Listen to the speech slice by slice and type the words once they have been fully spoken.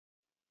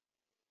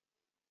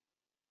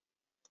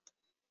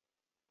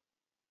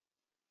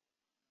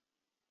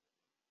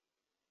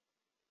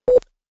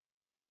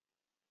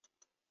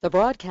The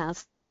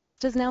broadcast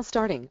is now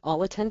starting.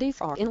 All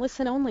attendees are in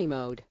listen-only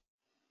mode.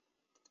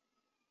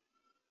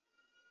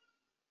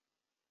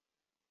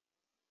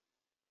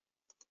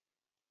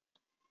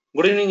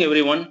 Good evening,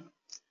 everyone.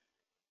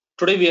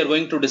 Today we are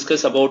going to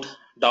discuss about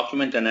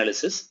document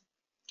analysis.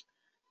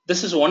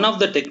 This is one of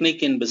the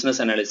technique in business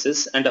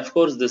analysis, and of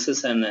course this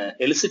is an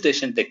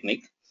elicitation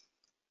technique.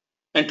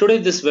 And today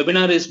this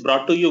webinar is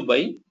brought to you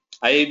by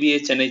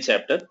IIBA Chennai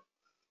chapter.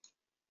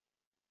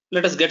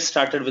 Let us get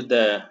started with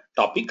the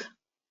topic.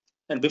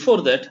 And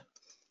before that,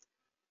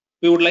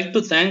 we would like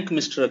to thank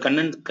Mr.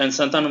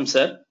 Santhanam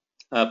sir,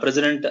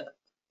 President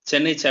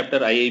Chennai chapter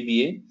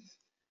IIBA,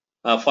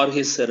 for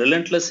his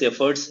relentless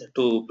efforts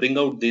to bring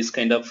out these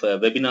kind of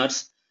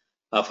webinars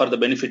for the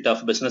benefit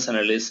of business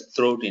analysts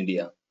throughout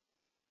India.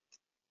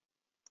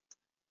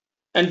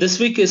 And this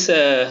week is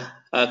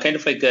kind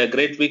of like a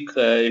great week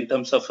in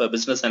terms of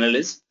business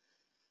analysts.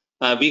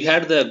 We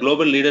had the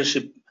global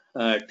leadership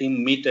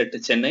team meet at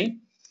Chennai,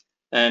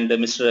 and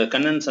Mr.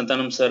 Kannan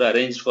Santhanam sir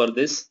arranged for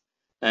this.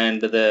 And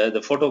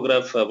the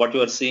photograph, what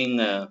you are seeing,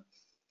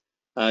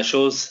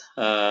 shows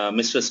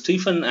Mr.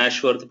 Stephen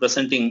Ashworth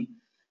presenting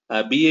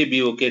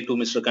BABOK to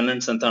Mr. Kannan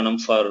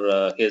Santhanam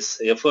for his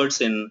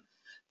efforts in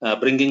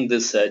bringing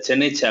this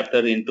Chennai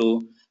chapter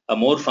into a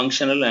more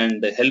functional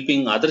and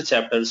helping other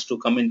chapters to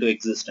come into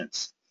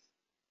existence.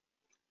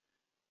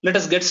 Let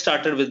us get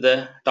started with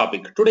the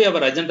topic. Today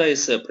our agenda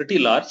is pretty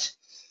large.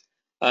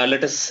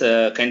 Let us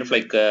kind of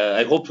like,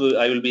 I hope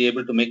I will be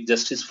able to make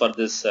justice for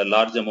this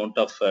large amount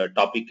of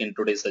topic in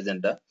today's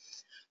agenda.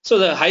 So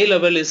the high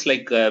level is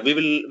like,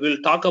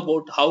 we'll talk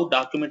about how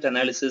document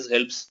analysis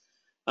helps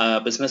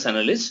business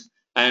analysts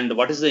and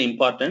what is the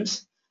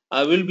importance.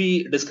 I will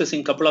be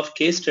discussing a couple of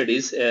case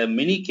studies,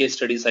 mini case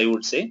studies I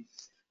would say.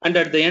 And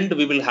at the end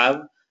we will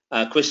have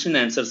question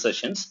and answer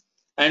sessions.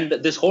 And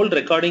this whole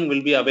recording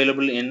will be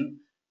available in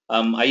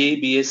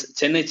IIBA's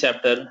Chennai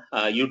chapter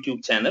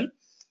YouTube channel.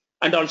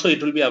 And also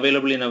it will be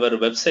available in our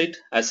website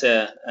as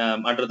a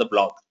under the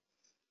blog.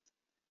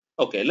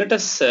 Okay, let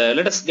us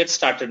get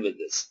started with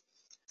this.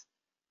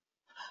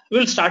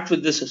 We'll start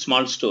with this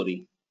small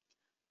story.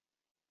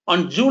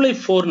 On July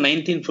 4,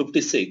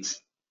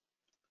 1956,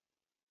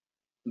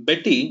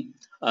 Betty,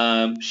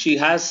 she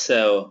has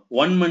a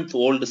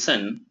 1-month-old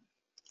son.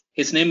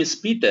 His name is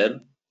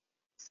Peter.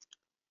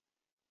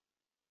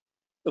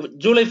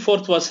 July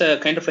 4th was a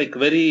kind of like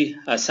very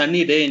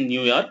sunny day in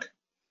New York.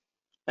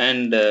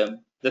 And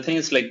the thing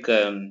is like,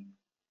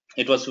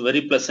 it was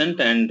very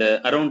pleasant, and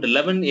around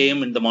 11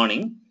 a.m. in the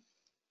morning,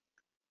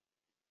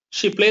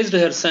 she placed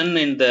her son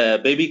in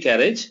the baby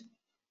carriage,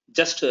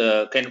 just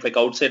kind of like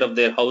outside of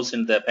their house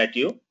in the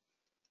patio.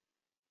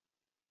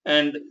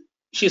 And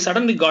she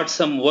suddenly got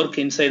some work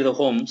inside the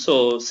home.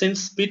 So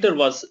since Peter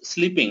was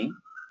sleeping,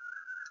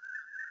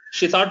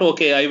 she thought,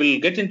 okay, I will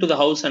get into the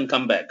house and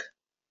come back.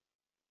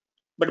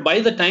 But by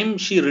the time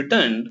she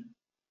returned,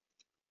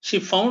 she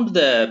found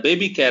the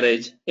baby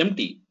carriage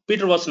empty.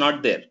 Peter was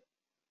not there.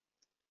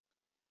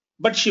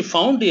 But she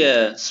found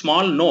a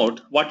small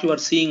note, what you are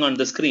seeing on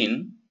the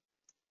screen.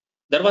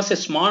 There was a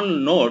small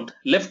note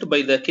left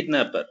by the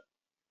kidnapper.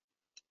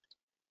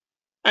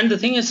 And the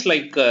thing is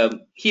like,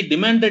 he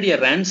demanded a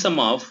ransom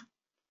of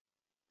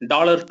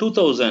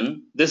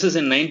 $2,000. This is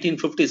in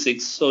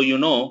 1956. So you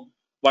know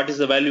what is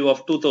the value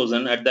of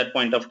 2,000 at that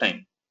point of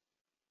time.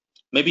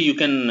 Maybe you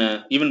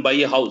can even buy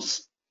a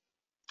house.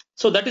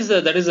 So that is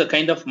a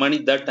kind of money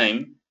that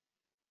time.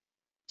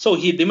 So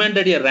he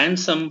demanded a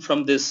ransom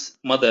from this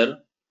mother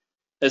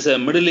as a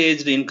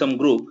middle-aged income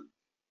group.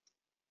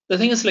 The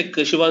thing is like,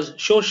 she was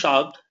so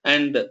shocked,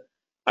 and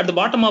at the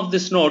bottom of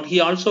this note, he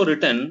also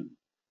written,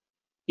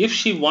 if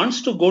she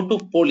wants to go to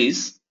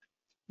police,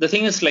 the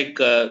thing is like,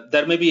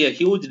 there may be a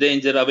huge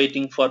danger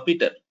awaiting for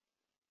Peter.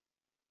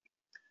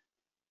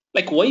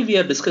 Like, why we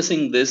are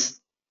discussing this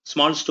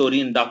small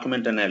story in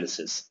document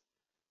analysis?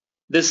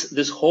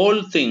 This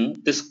whole thing,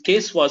 this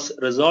case was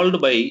resolved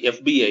by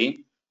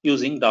FBI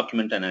using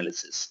document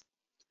analysis.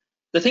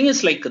 The thing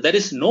is like, there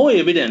is no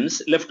evidence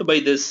left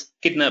by this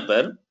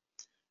kidnapper,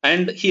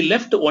 and he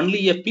left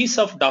only a piece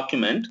of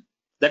document,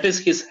 that is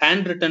his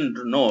handwritten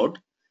note.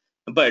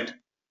 But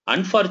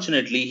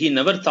unfortunately, he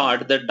never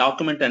thought that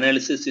document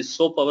analysis is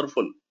so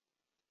powerful.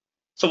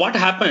 So what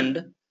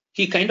happened?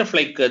 He kind of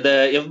like,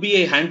 the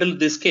FBI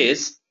handled this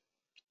case,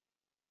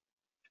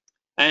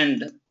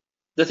 and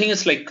the thing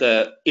is like,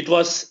 it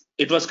was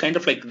kind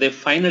of like they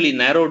finally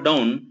narrowed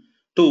down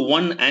to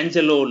one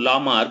Angelo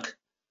Lamarck,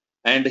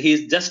 and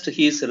he's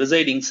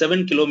residing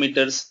 7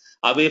 kilometers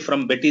away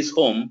from Betty's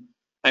home.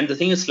 And the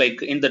thing is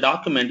like, in the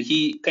document,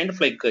 he kind of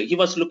like, he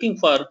was looking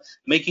for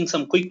making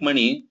some quick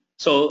money.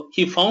 So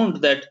he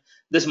found that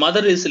this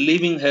mother is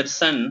leaving her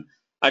son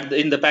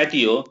in the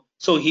patio.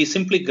 So he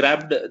simply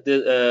grabbed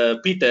the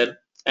Peter,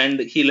 and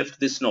he left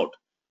this note.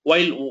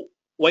 While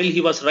he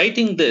was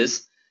writing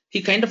this,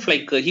 he kind of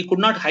like, he could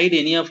not hide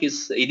any of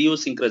his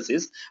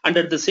idiosyncrasies. And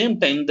at the same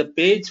time, the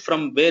page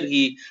from where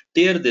he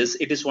tear this,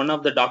 it is one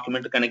of the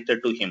document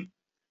connected to him.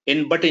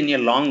 but in a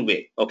long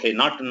way. Okay,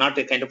 not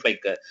a kind of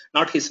like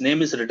not his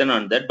name is written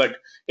on that, but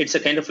it's a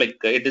kind of like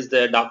it is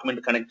the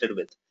document connected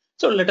with.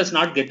 So let us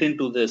not get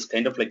into this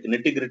kind of like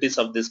nitty-gritties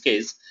of this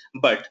case,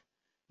 but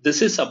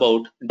this is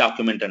about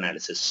document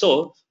analysis.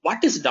 So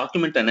what is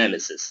document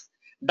analysis?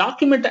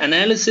 Document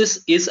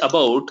analysis is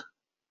about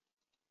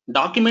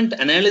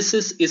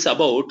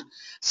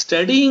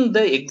studying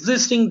the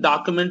existing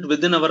document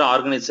within our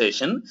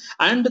organization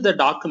and the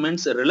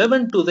documents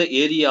relevant to the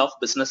area of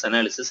business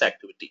analysis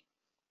activity.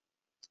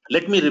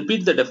 Let me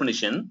repeat the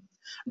definition.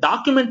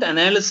 Document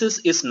analysis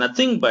is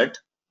nothing but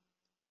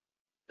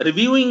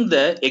reviewing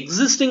the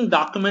existing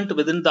document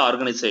within the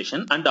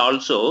organization and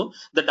also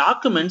the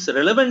documents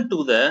relevant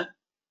to the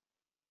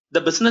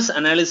business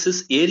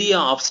analysis area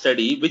of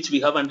study which we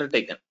have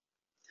undertaken.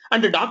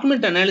 And the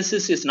document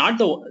analysis is not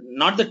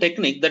the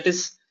technique that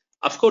is,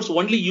 of course,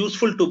 only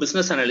useful to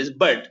business analysts,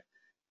 but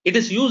it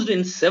is used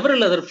in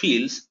several other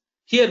fields.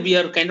 Here we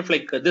are kind of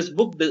like this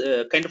book,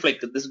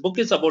 this book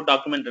is about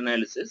document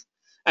analysis,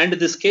 and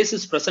this case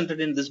is presented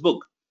in this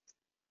book.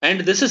 And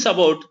this is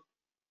about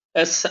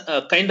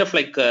a kind of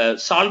like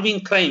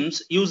solving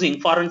crimes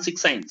using forensic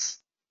science.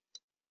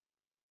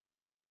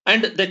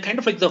 And the kind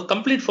of like the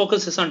complete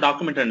focus is on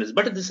document analysis,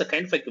 but this is a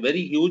kind of like a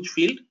very huge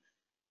field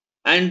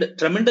and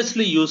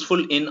tremendously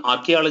useful in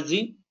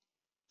archaeology,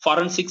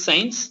 forensic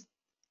science,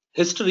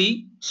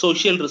 history,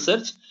 social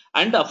research,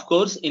 and of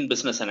course in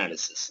business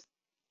analysis.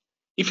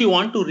 If you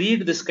want to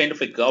read this kind of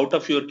like out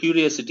of your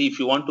curiosity, if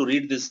you want to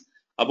read this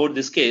about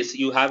this case,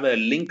 you have a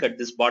link at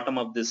this bottom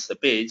of this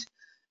page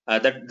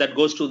that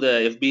goes to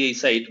the FBA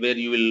site where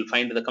you will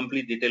find the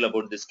complete detail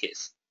about this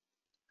case.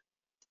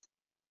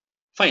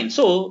 Fine.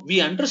 So we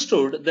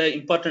understood the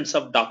importance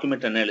of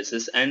document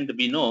analysis, and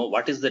we know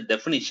what is the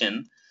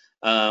definition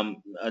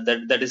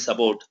that is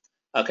about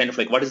kind of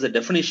like what is the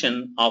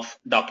definition of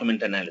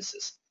document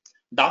analysis.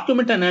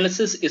 Document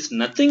analysis is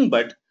nothing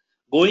but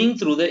going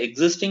through the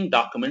existing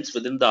documents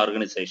within the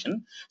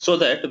organization so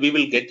that we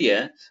will get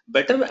a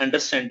better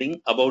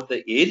understanding about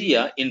the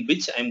area in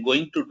which I'm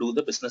going to do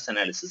the business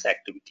analysis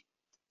activity.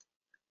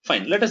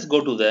 Fine. Let us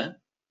go to the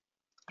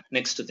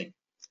next thing.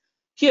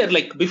 Here,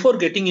 like before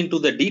getting into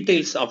the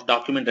details of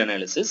document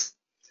analysis,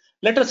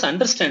 let us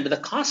understand the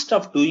cost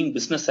of doing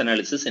business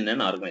analysis in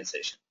an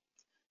organization.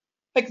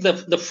 Like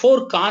the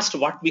four cost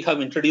what we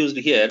have introduced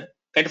here,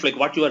 kind of like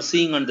what you are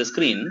seeing on the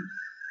screen,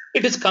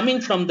 it is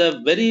coming from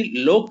the very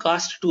low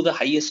cost to the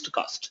highest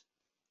cost.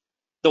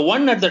 The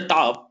one at the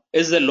top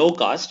is the low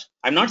cost.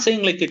 I'm not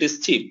saying like it is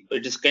cheap.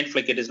 It is kind of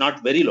like it is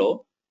not very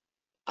low.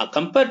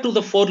 Compared to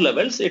the four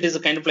levels, it is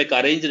kind of like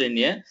arranged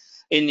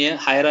in a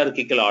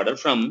hierarchical order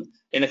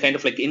in a kind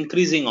of like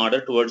increasing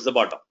order towards the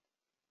bottom.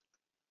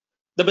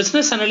 The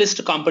business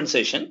analyst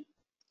compensation,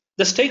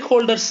 the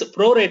stakeholders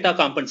pro rata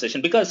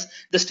compensation, because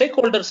the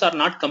stakeholders are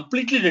not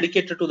completely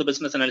dedicated to the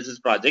business analysis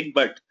project,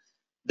 but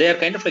they are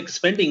kind of like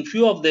spending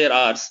few of their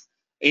hours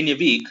in a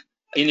week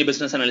in a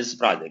business analysis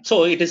project.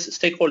 So it is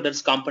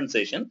stakeholders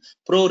compensation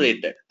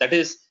prorated, that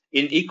is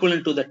in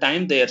equivalent to the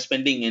time they are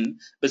spending in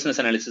business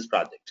analysis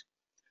project.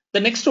 The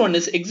next one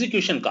is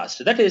execution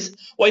cost. That is,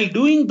 while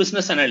doing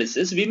business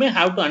analysis, we may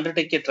have to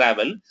undertake a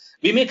travel.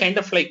 We may kind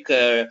of like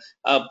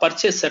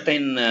purchase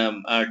certain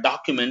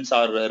documents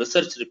or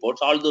research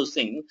reports. All those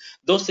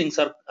things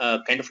are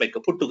kind of like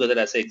put together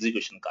as an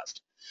execution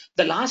cost.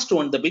 The last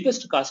one, the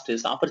biggest cost,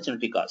 is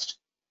opportunity cost.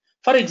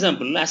 For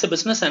example, as a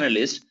business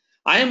analyst,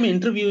 I am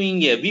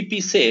interviewing a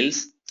VP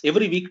sales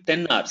every week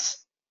 10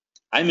 hours.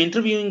 I'm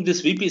interviewing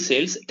this VP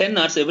sales 10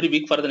 hours every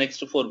week for the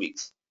next 4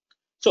 weeks.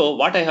 So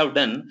what I have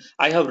done,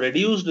 I have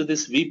reduced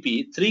this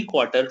VP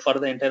 3/4 for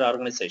the entire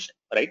organization,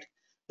 right?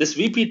 This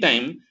VP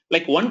time,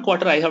 like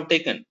 1/4 I have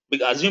taken,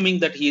 because assuming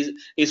that he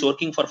is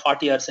working for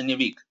 40 hours in a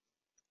week.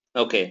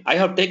 Okay, I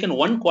have taken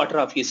 1/4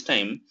 of his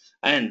time,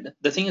 and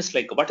the thing is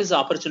like, what is the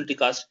opportunity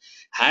cost?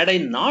 Had I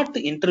not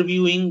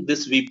interviewing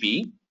this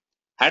VP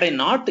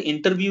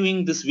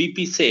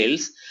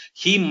sales,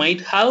 he might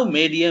have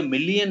made $1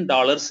 million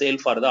sale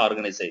for the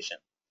organization.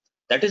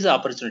 That is the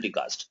opportunity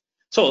cost.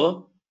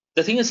 So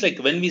the thing is like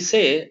when we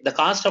say the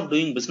cost of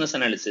doing business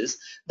analysis,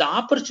 the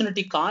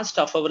opportunity cost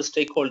of our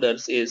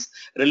stakeholders is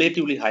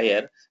relatively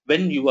higher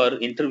when you are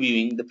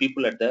interviewing the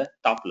people at the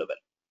top level.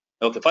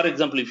 Okay, for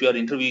example, if you are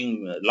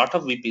interviewing a lot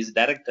of VPs,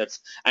 directors,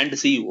 and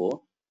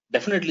CEO,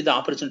 definitely the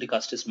opportunity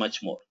cost is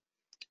much more.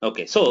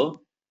 Okay,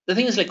 so the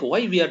thing is like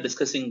why we are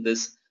discussing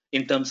this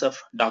in terms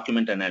of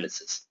document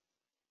analysis.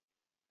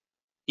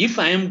 If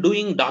I am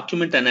doing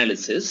document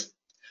analysis,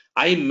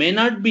 I may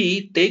not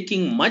be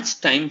taking much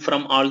time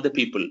from all the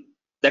people,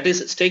 that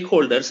is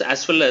stakeholders,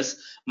 as well as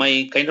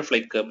my kind of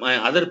like my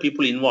other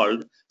people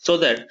involved, so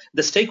that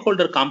the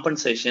stakeholder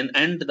compensation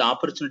and the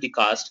opportunity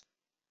cost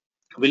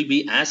will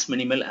be as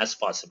minimal as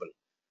possible.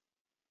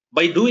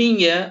 By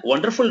doing a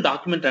wonderful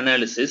document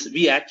analysis,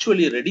 we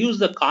actually reduce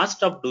the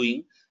cost of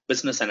doing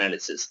business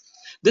analysis.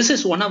 This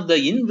is one of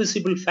the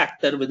invisible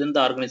factor within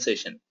the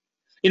organization.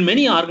 In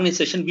many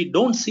organizations, we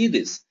don't see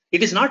this.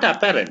 It is not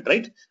apparent,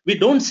 right? We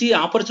don't see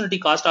opportunity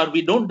cost, or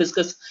we don't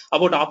discuss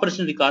about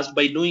opportunity cost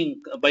by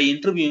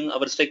interviewing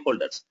our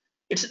stakeholders.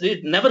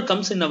 It never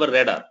comes in our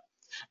radar,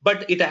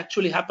 but it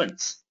actually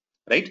happens,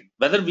 right?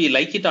 Whether we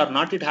like it or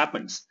not, it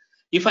happens.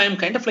 If I'm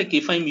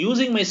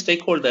using my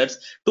stakeholders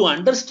to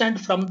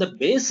understand from the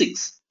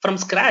basics, from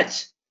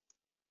scratch,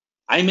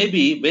 I may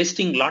be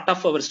wasting a lot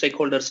of our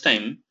stakeholders'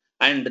 time,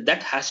 and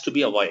that has to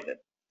be avoided.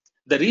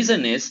 The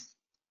reason is,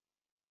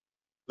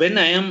 when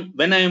I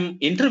am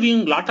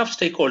interviewing lot of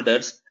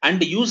stakeholders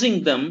and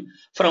using them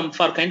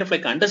for kind of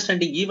like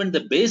understanding even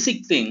the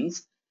basic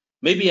things,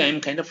 maybe I'm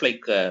kind of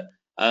like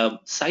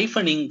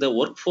siphoning the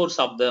workforce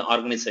of the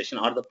organization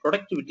or the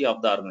productivity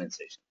of the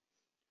organization.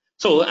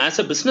 So as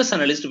a business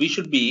analyst, we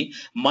should be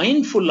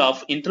mindful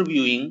of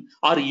interviewing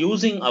or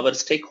using our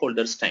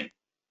stakeholders' time.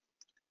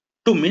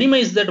 To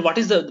minimize that, what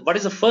is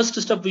the first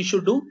step we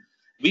should do?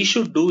 We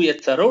should do a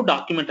thorough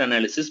document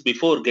analysis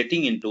before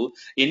getting into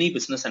any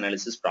business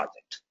analysis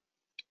project.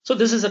 So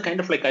this is a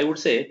kind of like, I would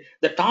say,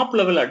 the top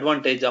level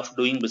advantage of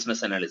doing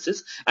business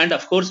analysis. And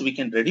of course, we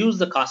can reduce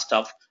the cost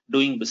of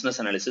doing business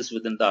analysis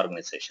within the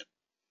organization.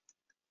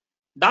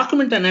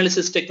 Document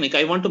analysis technique,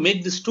 I want to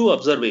make these two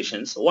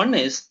observations. One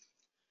is,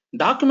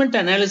 document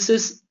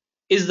analysis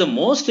is the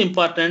most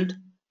important,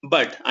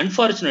 but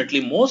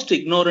unfortunately most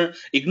ignored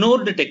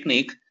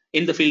technique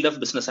in the field of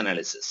business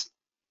analysis.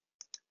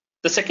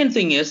 The second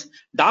thing is,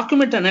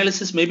 document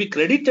analysis may be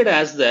credited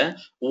as the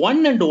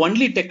one and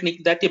only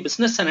technique that a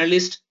business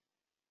analyst,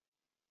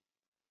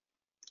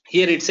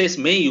 here it says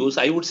may use,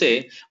 I would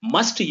say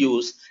must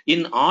use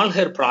in all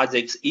her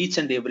projects each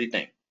and every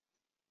time.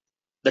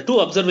 The two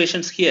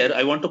observations here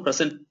I want to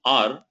present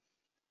are,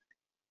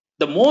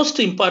 the most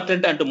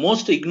important and the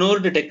most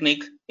ignored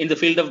technique in the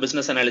field of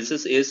business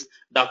analysis is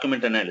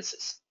document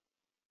analysis.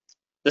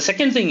 The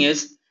second thing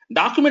is,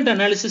 document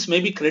analysis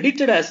may be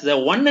credited as the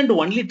one and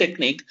only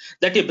technique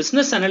that a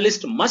business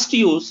analyst must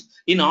use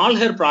in all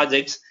her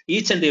projects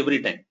each and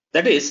every time.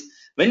 That is,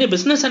 when a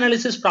business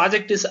analysis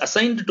project is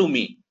assigned to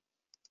me,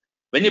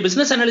 the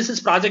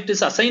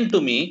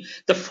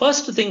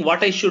first thing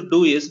what I should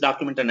do is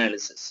document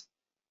analysis.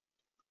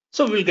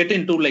 So we'll get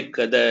into like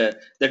the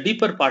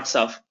deeper parts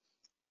of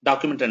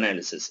document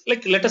analysis.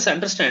 Like, let us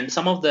understand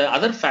some of the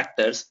other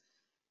factors.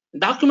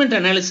 Document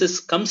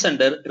analysis comes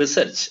under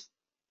research.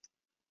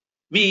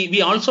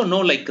 We also know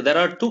like there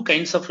are two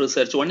kinds of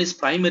research. One is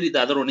primary,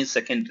 the other one is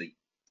secondary.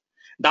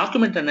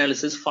 Document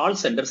analysis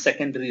falls under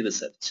secondary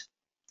research.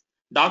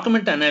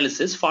 Document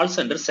analysis falls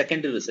under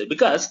secondary research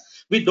because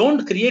we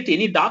don't create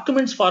any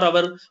documents for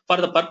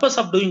the purpose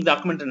of doing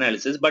document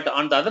analysis, but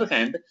on the other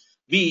hand,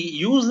 we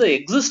use the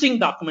existing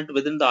document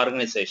within the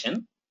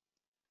organization.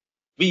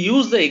 We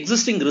use the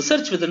existing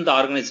research within the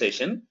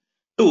organization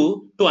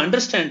to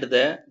understand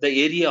the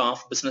area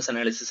of business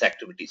analysis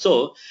activity.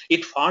 So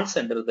it falls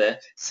under the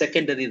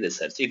secondary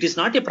research. It is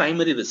not a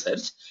primary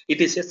research,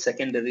 it is a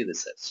secondary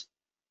research.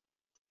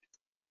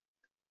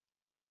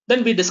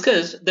 Then we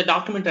discussed the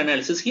document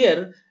analysis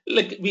here.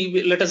 Like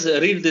let us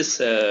read this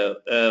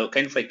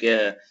kind of like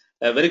a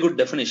very good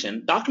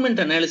definition. Document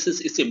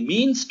analysis is a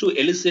means to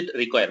elicit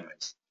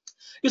requirements.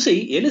 You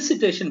see,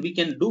 elicitation we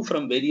can do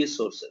from various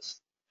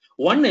sources.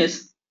 One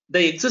is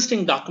the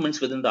existing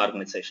documents within the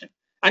organization,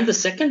 and the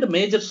second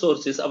major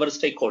source is our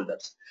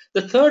stakeholders.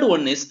 The third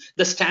one is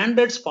the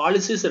standards,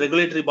 policies,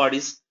 regulatory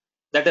bodies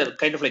that are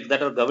kind of like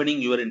that are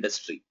governing your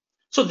industry.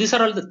 So these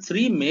are all the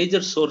three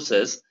major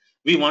sources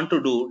we want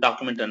to do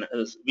document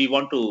analysis. We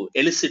want to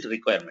elicit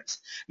requirements.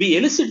 We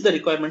elicit the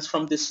requirements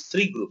from these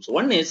three groups.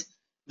 One is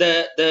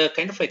the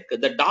kind of like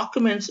the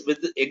documents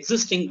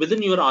existing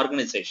within your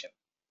organization.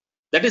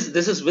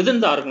 This is within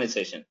the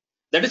organization.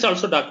 That is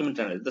also document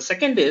analysis. The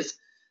second is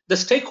the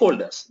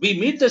stakeholders. We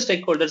meet the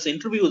stakeholders,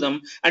 interview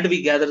them, and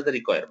we gather the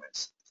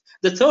requirements.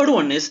 The third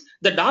one is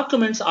the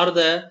documents are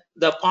the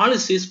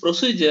policies,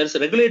 procedures,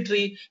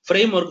 regulatory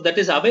framework that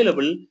is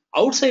available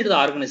outside the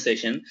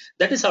organization.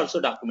 That is also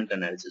document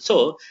analysis.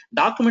 So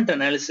document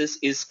analysis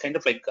is kind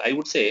of like, I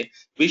would say,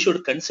 we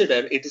should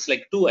consider it is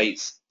like two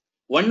eyes.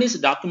 One is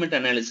document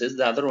analysis,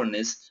 the other one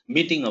is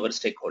meeting our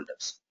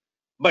stakeholders.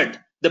 But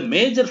the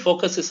major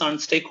focus is on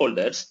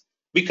stakeholders.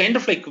 We kind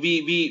of like,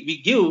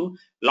 we give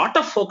lot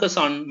of focus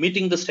on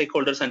meeting the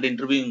stakeholders and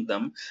interviewing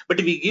them, but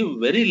we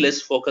give very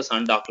less focus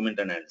on document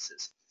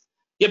analysis.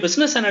 A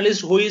business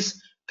analyst who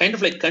is kind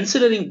of like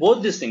considering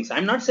both these things,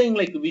 I'm not saying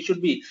like we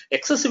should be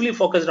excessively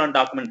focused on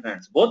document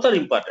analysis. Both are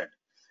important.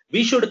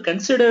 We should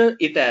consider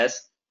it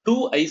as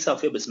two eyes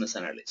of a business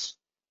analyst.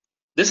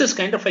 This is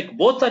kind of like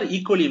both are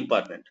equally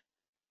important.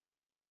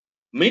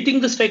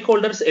 Meeting the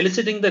stakeholders,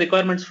 eliciting the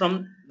requirements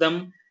from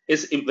them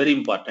is very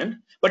important.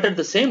 But at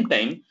the same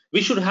time,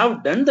 we should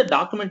have done the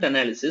document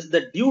analysis,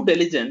 the due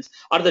diligence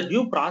or the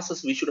due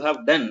process we should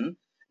have done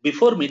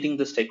before meeting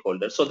the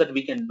stakeholders so that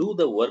we can do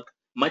the work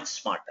much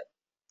smarter.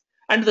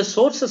 And the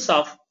sources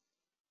of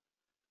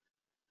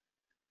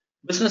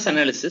business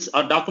analysis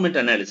or document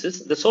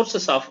analysis, the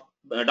sources of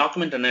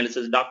document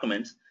analysis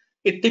documents,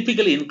 it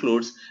typically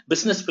includes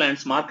business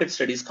plans, market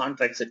studies,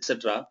 contracts,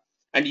 etc.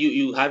 And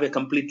you have a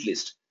complete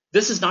list.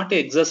 This is not an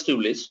exhaustive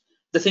list.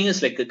 The thing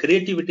is like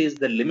creativity is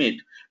the limit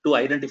to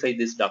identify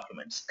these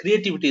documents.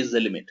 Creativity is the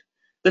limit.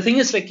 The thing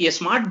is like a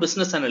smart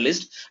business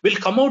analyst will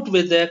come out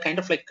with a kind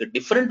of like a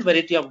different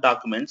variety of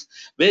documents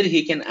where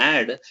he can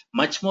add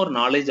much more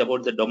knowledge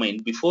about the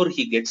domain before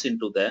he gets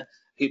into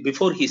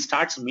before he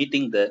starts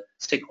meeting the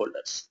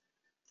stakeholders.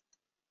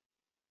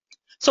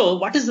 So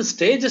what is the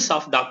stages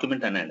of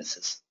document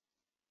analysis?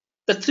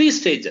 The three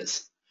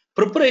stages: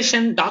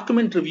 preparation,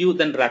 document review,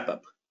 then wrap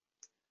up.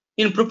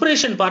 In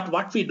preparation part,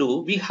 what we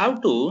do, we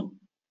have to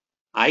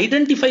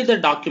identify the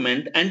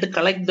document and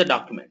collect the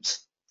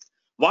documents.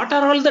 What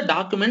are all the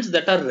documents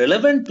that are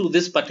relevant to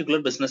this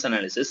particular business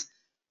analysis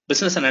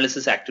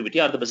activity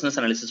or the business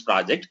analysis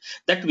project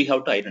that we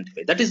have to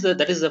identify? That is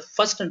the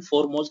first and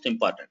foremost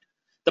important.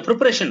 The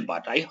preparation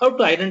part, I have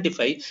to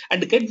identify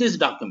and get these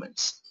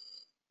documents.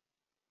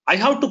 I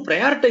have to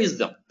prioritize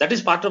them. That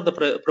is part of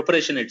the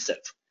preparation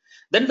itself.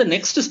 Then the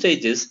next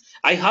stage is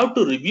I have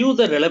to review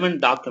the relevant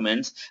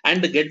documents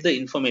and get the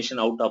information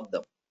out of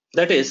them.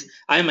 That is,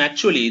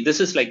 this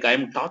is like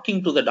I'm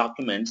talking to the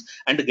documents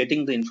and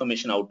getting the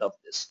information out of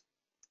this.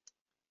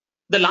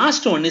 The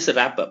last one is a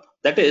wrap up.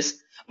 That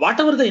is,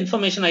 whatever the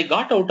information I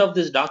got out of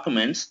these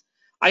documents,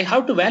 I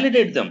have to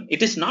validate them.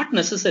 It is not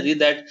necessary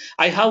that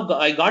I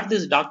got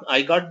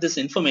this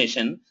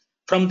information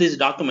from these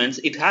documents.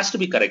 It has to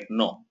be correct.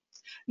 No.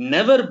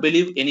 Never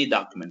believe any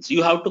documents.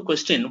 You have to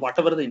question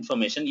whatever the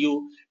information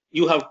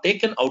you have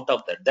taken out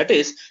of that. That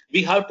is,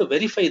 we have to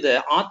verify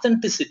the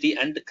authenticity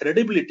and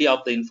credibility of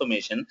the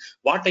information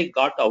what I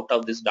got out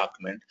of this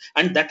document,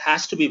 and that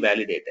has to be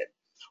validated.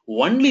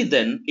 Only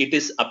then it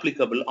is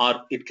applicable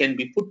or it can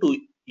be put to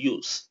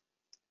use.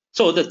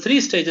 So the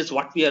three stages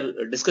what we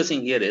are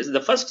discussing here is,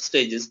 the first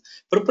stage is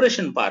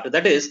preparation part,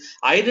 that is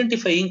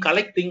identifying,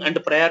 collecting and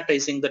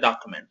prioritizing the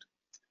document.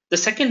 The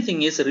second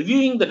thing is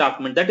reviewing the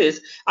document. That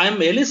is, I am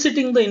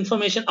eliciting the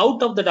information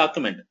out of the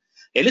document.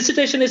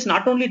 Elicitation is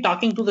not only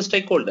talking to the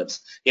stakeholders.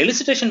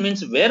 Elicitation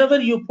means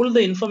wherever you pull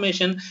the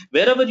information,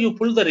 wherever you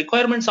pull the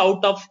requirements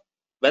out of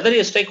whether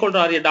a stakeholder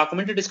or a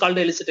document, it is called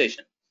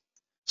elicitation.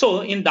 So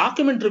in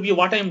document review,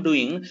 what I am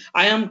doing,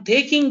 I am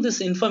taking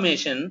this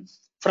information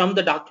from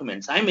the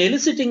documents. I am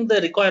eliciting the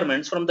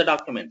requirements from the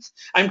documents.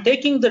 I am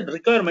taking the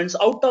requirements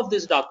out of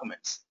these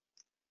documents.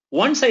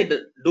 Once I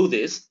do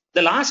this,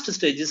 the last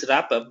stage is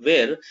wrap up,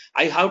 where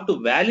I have to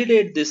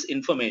validate this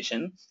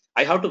information.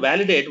 I have to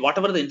validate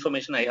whatever the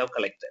information I have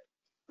collected.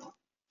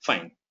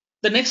 Fine.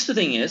 The next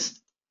thing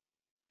is,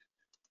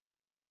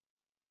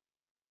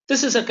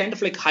 this is a kind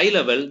of like high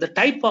level, the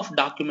type of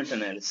document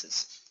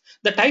analysis.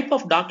 The type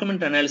of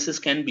document analysis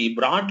can be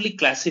broadly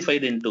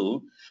classified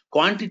into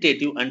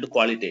quantitative and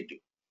qualitative.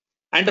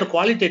 Under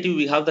qualitative,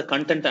 we have the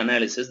content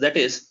analysis. That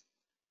is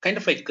kind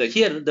of like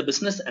here, the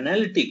business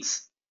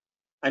analytics.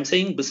 I'm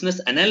saying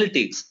business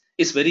analytics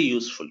is very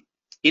useful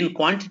in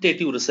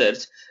quantitative research,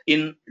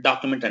 in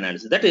document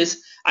analysis. That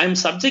is, I'm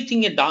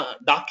subjecting a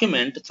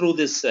document through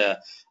this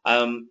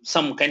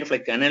some kind of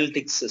like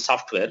analytics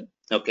software,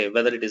 okay,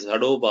 whether it is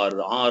Hadoop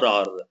or R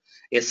or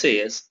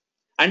SAS,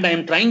 and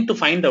I'm trying to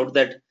find out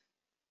that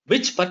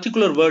which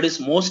particular word is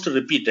most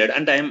repeated,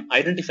 and I am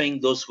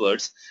identifying those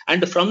words,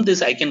 and from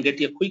this I can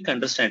get a quick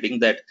understanding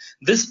that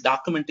this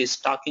document is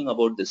talking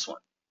about this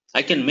one.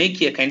 I can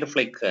make a kind of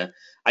like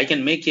I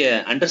can make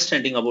a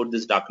understanding about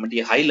this document,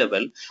 a high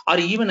level, or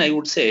even I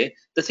would say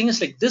the thing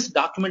is like this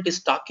document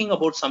is talking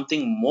about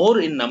something more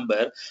in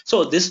number,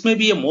 so this may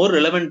be a more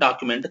relevant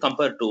document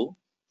compared to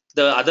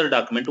the other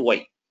document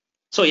Y.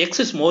 So X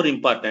is more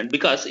important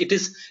because it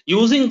is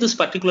using this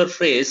particular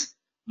phrase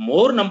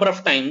more number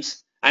of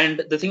times,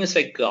 and the thing is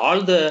like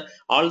all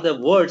the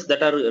words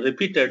that are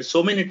repeated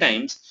so many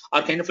times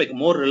are kind of like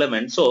more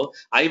relevant. So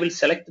I will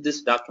select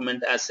this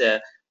document as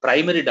a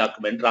primary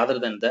document rather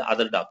than the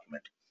other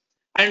document.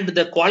 And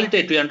the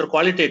qualitative, under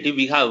qualitative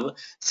we have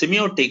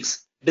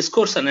semiotics,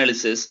 discourse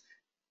analysis,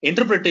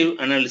 interpretive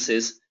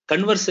analysis,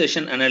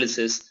 conversation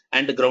analysis,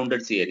 and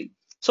grounded theory.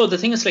 So the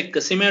thing is like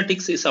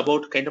semiotics is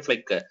about kind of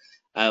like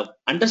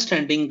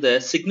understanding the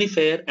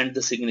signifier and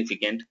the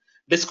significant.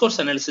 Discourse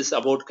analysis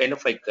about kind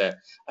of like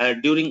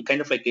during kind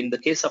of like in the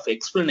case of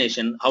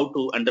explanation, how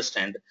to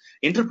understand.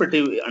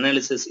 Interpretive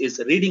analysis is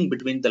reading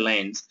between the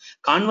lines.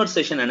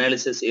 Conversation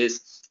analysis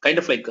is kind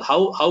of like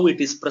how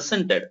it is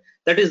presented.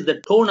 That is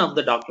the tone of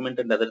the document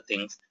and other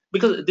things.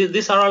 Because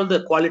these are all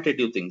the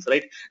qualitative things,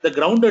 right? The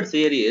grounded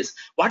theory is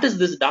what is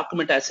this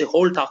document as a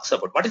whole talks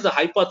about? What is the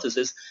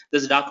hypothesis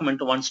this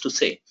document wants to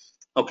say?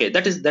 Okay,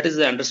 that is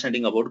the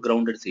understanding about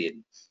grounded theory.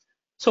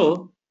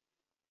 So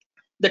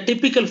the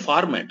typical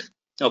format,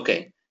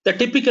 okay, the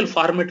typical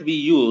format we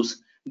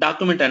use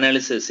document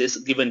analysis is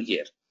given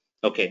here.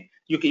 Okay,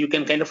 you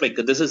can kind of like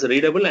this is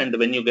readable, and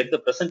when you get the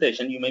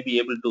presentation you may be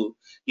able to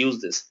use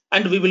this,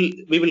 and we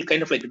will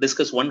kind of like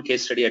discuss one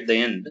case study at the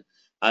end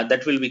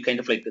that will be kind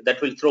of like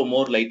that will throw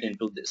more light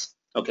into this.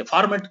 Okay,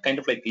 format kind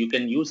of like you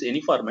can use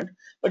any format,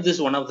 but this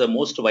is one of the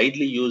most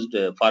widely used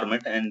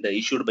format and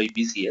issued by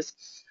BCS.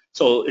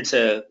 So it's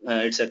a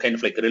kind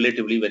of like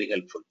relatively very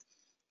helpful.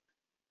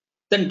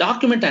 Then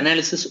document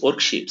analysis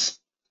worksheets.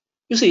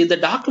 You see, the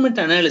document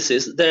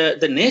analysis,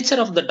 the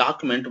nature of the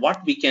document,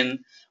 what we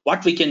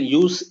can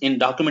use in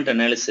document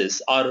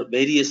analysis are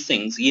various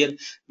things. Here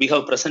we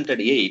have presented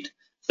 8.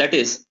 That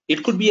is,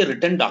 it could be a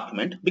written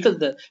document,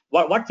 because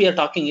what we are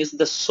talking is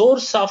the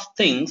source of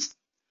things.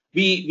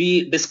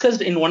 We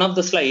discussed in one of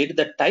the slide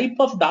the type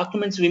of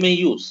documents we may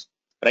use,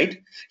 right?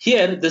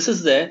 Here, this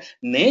is the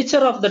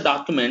nature of the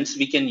documents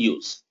we can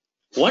use.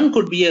 One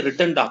could be a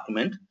written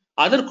document,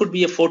 other could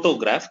be a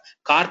photograph,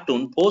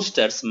 cartoon,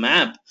 posters,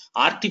 map,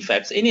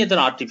 artifacts, any other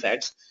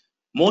artifacts,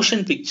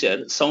 motion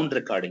picture, sound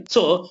recording.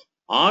 So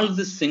all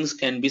these things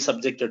can be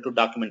subjected to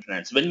document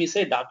analysis. When we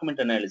say document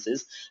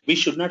analysis, we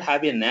should not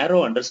have a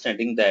narrow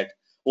understanding that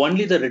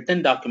only the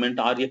written document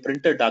or a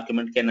printed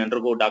document can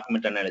undergo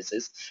document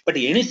analysis, but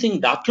anything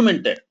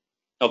documented,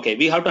 okay,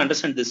 we have to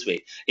understand this way.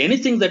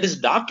 Anything that is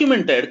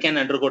documented can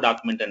undergo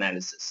document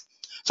analysis.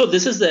 So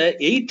this is the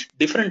 8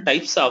 different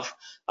types of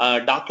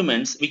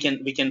documents we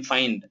can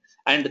find.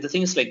 And the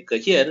thing is, like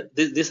here,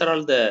 these are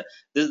all the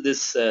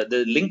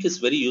the link is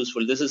very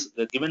useful. This is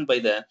given by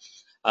the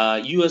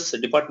US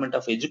Department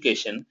of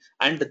Education,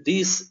 and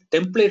these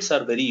templates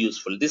are very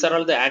useful. These are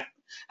all the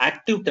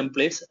active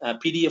templates,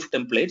 PDF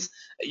templates.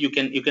 You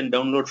can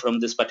download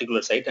from this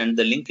particular site, and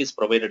the link is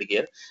provided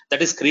here.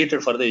 That is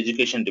created for the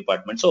education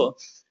department. So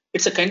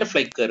it's a kind of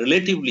like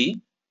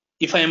relatively,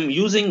 if I am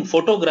using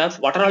photograph,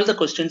 what are all the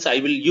questions I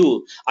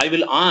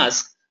will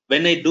ask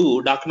when I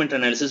do document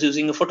analysis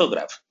using a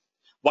photograph?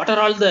 What are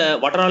all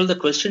the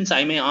questions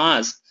I may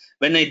ask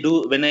when I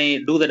do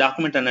the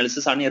document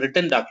analysis on a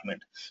written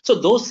document? So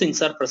those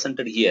things are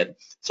presented here.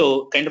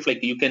 So kind of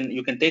like you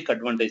can take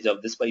advantage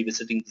of this by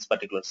visiting this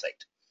particular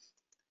site.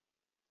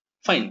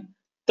 Fine.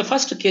 The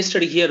first case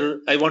study here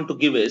I want to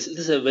give is, this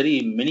is a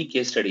very mini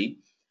case study.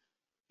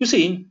 You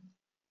see,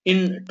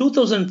 in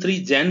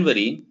 2003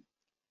 January,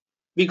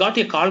 we got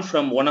a call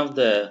from one of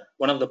the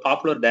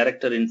popular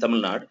director in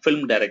Tamil Nadu,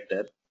 film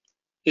director.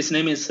 His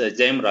name is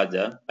Jayam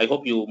Raja. I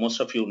hope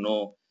most of you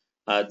know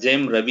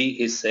Jayam Ravi,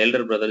 his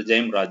elder brother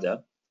Jayam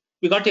Raja.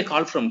 We got a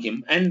call from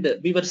him, and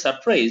we were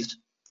surprised.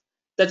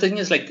 The thing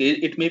is, like,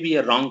 it may be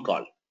a wrong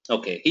call.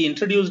 Okay, he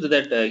introduced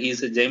that he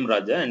is Jayam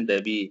Raja, and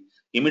we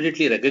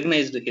immediately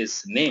recognized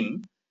his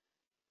name.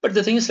 But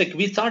the thing is, like,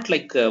 we thought,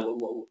 like,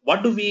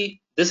 what do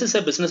we? This is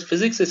a business.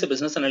 Physics is a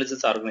business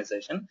analysis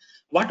organization.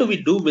 What do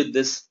we do with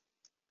this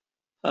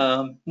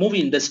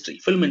movie industry,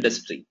 film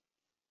industry?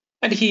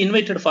 And he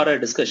invited for a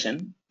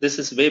discussion. This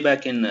is way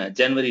back in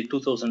January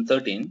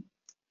 2013.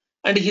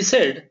 And he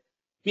said,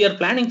 we are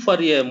planning for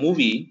a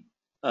movie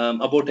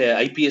about a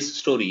IPS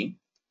story.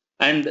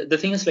 And the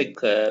thing is,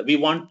 like, we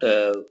want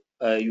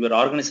your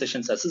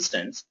organization's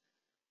assistance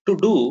to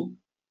do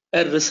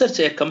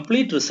a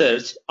complete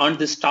research on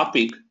this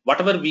topic.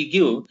 Whatever we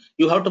give,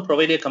 you have to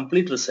provide a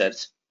complete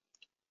research.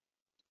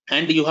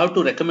 And you have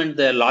to recommend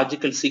the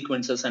logical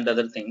sequences and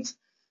other things.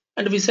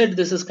 And we said,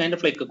 this is kind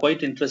of like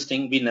quite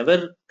interesting. We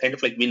never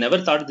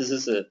thought this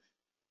is a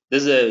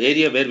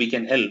area where we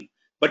can help.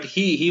 But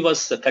he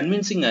was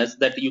convincing us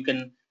that you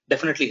can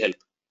definitely help.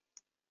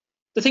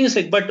 The thing is,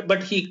 like,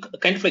 but he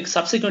kind of like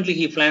subsequently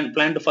he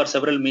planned for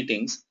several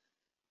meetings.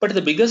 But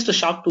the biggest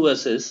shock to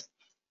us is,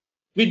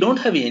 we don't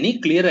have any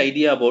clear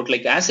idea about,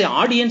 like, as an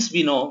audience,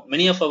 we know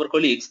many of our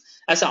colleagues,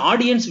 as an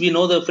audience, we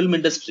know the film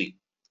industry.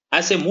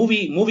 As a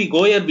movie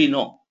goer, we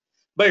know.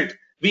 But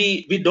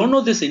we don't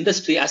know this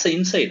industry as an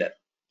insider.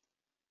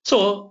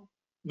 So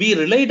we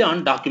relied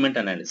on document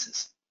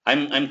analysis.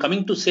 I'm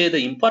coming to say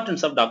the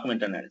importance of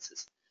document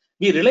analysis.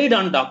 We relied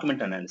on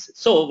document analysis.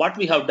 So what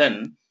we have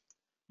done,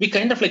 we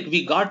kind of like,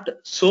 we got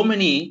so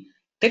many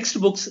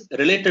textbooks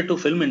related to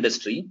film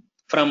industry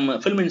from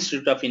Film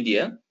Institute of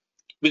India.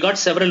 We got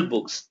several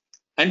books,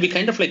 and we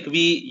kind of like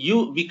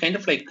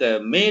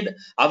made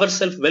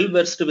ourselves well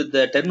versed with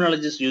the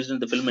terminologies used in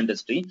the film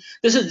industry.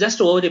 This is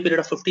just over a period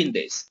of 15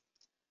 days.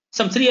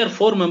 Some 3 or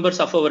 4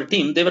 members of our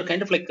team, they were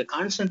kind of like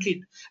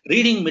constantly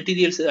reading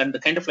materials and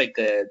kind of like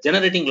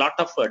generating lot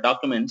of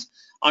documents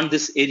on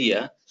this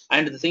area.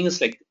 And the thing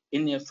is, like,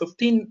 in a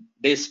 15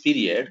 days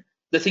period,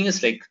 the thing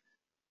is, like,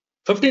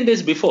 15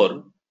 days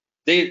before,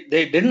 they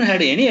didn't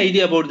had any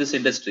idea about this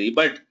industry,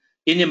 but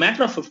in a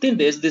matter of 15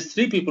 days, these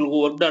 3 people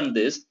who worked on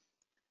this,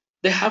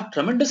 they have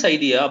tremendous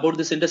idea about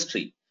this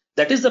industry.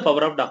 That is the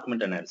power of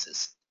document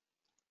analysis.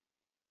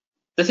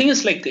 The thing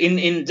is, like,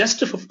 in just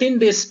 15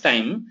 days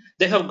time,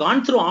 they have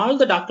gone through all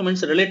the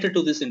documents related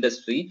to this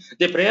industry.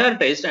 They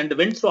prioritized and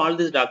went through all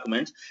these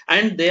documents,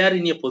 and they are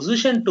in a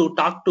position to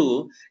talk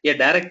to a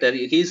director.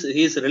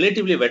 He's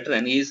relatively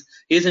veteran. He's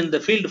in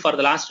the field for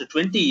the last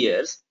 20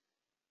 years.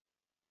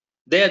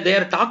 They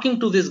are talking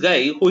to this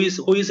guy who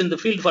is in the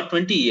field for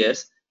 20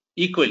 years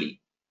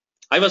equally.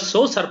 I was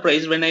so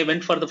surprised when I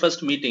went for the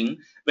first meeting,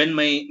 when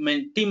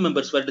my team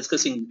members were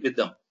discussing with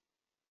them.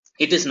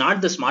 It is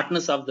not the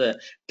smartness of the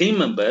team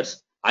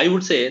members. I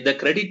would say the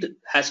credit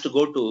has to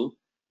go to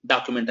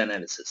document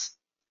analysis.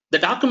 The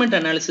document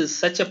analysis is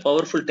such a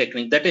powerful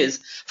technique. That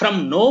is,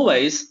 from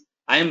novice,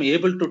 I am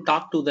able to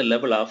talk to the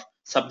level of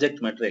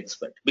subject matter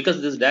expert,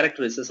 because this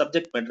director is a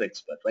subject matter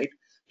expert, right?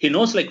 He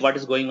knows like what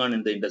is going on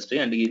in the industry,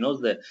 and he knows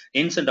the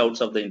ins and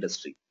outs of the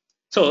industry.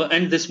 So,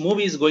 and this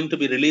movie is going to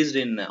be released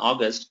in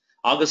August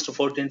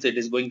 14th. It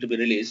is going to be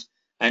released,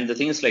 and the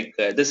thing is like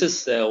this is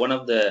one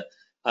of the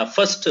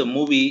first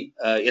movie,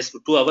 yes,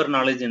 to our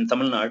knowledge in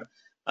Tamil Nadu,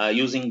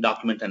 using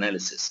document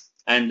analysis,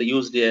 and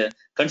used a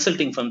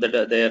consulting firm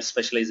that they are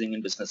specializing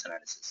in business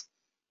analysis.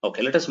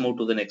 Okay, let us move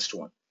to the next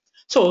one.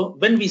 So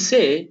when we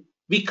say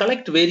we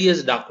collect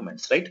various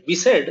documents, right? We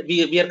said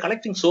we are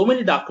collecting so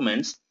many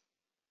documents,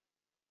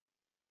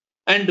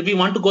 and we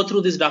want to go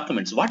through these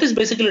documents. What is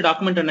basically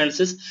document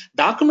analysis?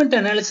 Document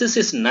analysis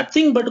is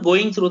nothing but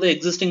going through the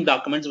existing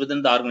documents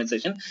within the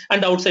organization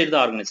and outside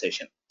the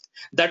organization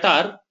that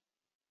are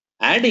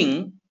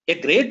adding a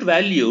great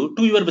value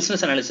to your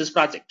business analysis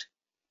project,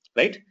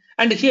 right?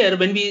 And here,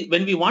 when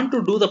we want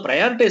to do the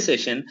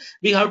prioritization,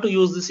 we have to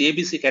use this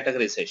ABC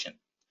categorization.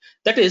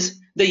 That is,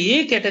 the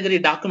A category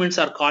documents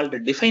are called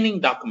defining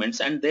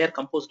documents, and they are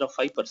composed of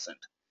 5%.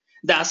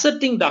 The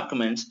asserting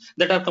documents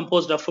that are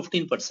composed of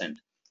 15%.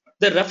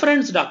 The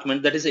reference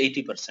document, that is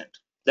 80%.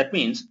 That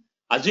means,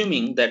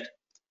 assuming that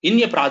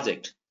in a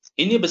project,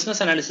 in a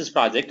business analysis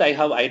project, I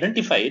have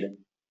identified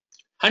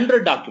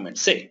 100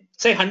 documents, say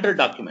 100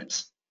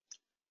 documents.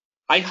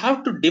 I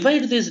have to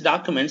divide these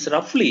documents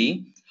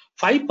roughly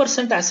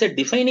 5% as a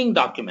defining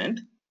document,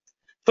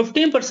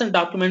 15%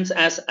 documents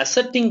as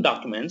asserting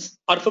documents,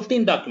 or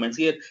 15 documents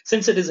here.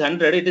 Since it is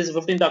 100, it is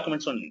 15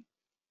 documents only.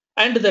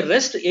 And the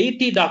rest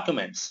 80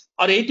 documents,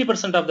 or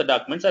 80% of the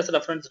documents, as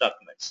reference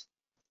documents.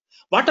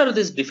 What are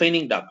these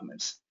defining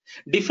documents?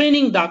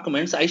 Defining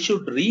documents I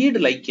should read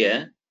like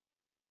a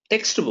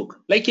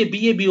textbook, like a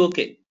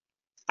BABOK.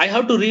 I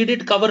have to read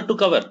it cover to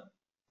cover.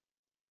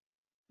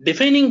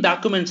 Defining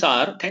documents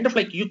are kind of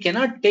like, you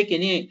cannot take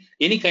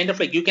any kind of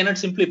like, you cannot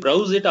simply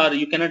browse it, or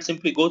you cannot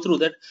simply go through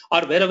that,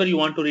 or wherever you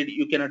want to read it,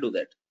 you cannot do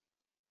that.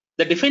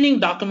 The defining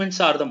documents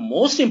are the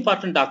most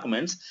important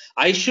documents.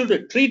 I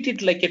should treat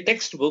it like a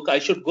textbook. I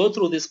should go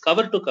through this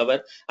cover to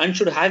cover and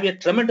should have a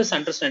tremendous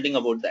understanding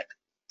about that.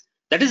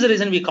 That is the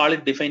reason we call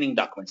it defining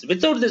documents.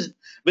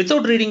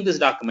 Without reading these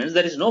documents,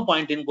 there is no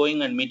point in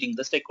going and meeting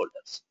the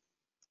stakeholders.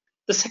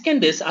 The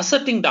second is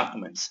asserting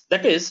documents.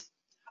 That is,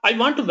 I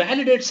want to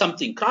validate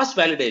something,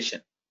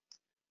 cross-validation.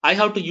 I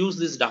have to use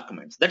these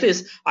documents. That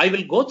is, I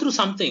will go through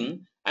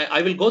something.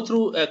 I will go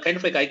through kind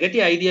of like, I get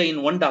the idea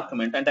in one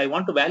document, and I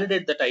want to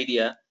validate that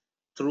idea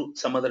through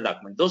some other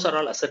document. Those are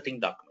all asserting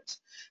documents.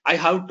 I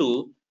have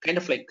to kind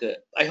of like,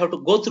 I have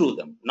to go through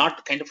them, not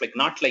like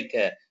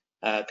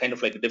kind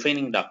of like a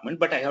defining document,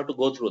 but I have to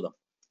go through them.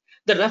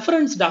 The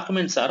reference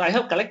documents are, I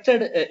have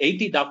collected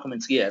 80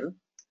 documents here,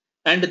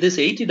 and these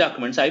 80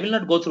 documents, I will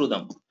not go through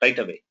them right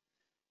away.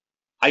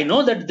 I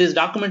know that this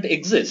document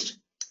exists.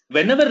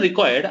 Whenever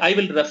required, I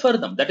will refer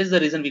them. That is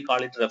the reason we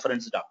call it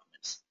reference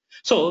documents.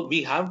 So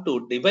we have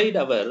to divide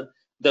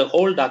the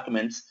whole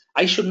documents.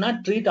 I should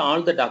not treat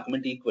all the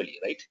document equally,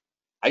 right?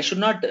 I should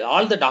not,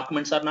 all the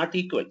documents are not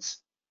equals.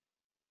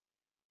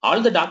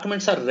 All the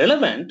documents are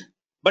relevant,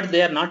 but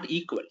they are not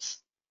equals.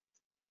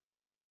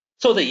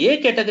 So the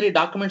A category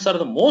documents are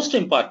the most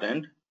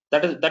important.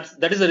 That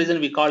is the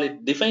reason we call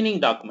it defining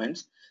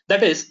documents.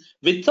 That is,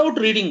 without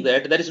reading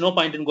that, there is no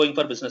point in going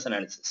for business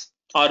analysis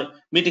or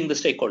meeting the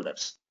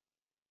stakeholders.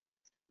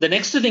 The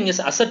next thing is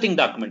asserting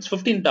documents,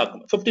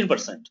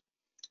 15%.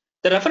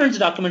 The reference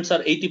documents are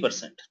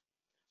 80%.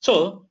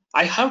 So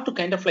I have to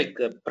kind of like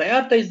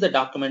prioritize the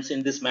documents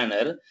in this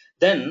manner,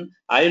 then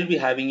I will be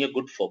having a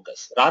good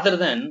focus rather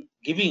than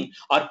giving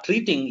or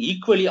treating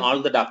equally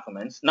all the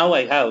documents. Now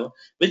I have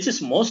which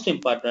is most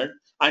important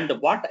and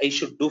what I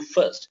should do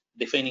first.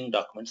 Defining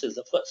documents is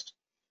the first,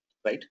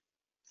 right?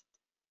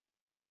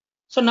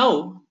 So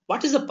now,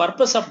 what is the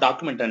purpose of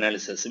document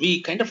analysis?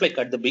 We kind of like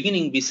at the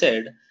beginning, we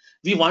said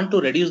we want to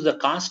reduce the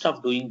cost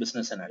of doing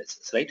business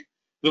analysis, right?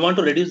 We want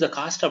to reduce the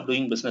cost of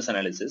doing business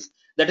analysis.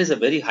 That is a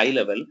very high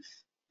level.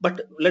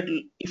 But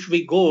if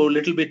we go a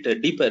little bit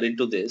deeper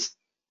into this,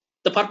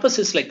 the purpose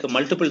is like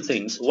multiple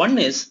things. One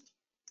is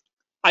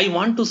I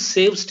want to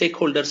save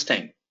stakeholders'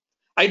 time.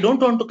 I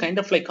don't want to kind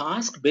of like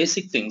ask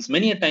basic things.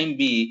 Many a time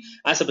we,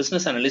 as a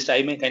business analyst,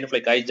 I may kind of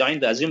like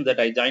assume that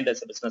I joined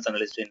as a business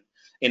analyst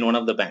in one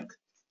of the bank.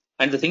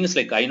 And the thing is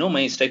like, I know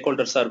my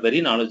stakeholders are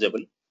very knowledgeable.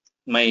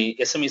 My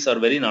SMEs are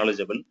very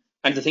knowledgeable.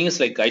 And the thing is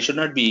like, I should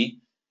not be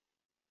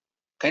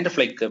kind of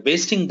like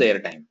wasting their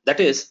time. That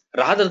is,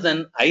 rather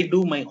than I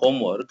do my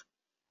homework,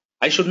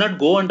 I should not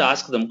go and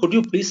ask them, could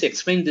you please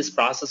explain this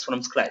process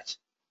from scratch?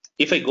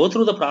 If I go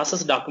through the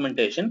process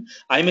documentation,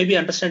 I may be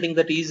understanding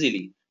that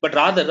easily, but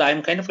rather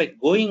I'm kind of like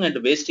going and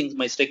wasting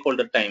my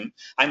stakeholder time.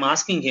 I'm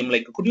asking him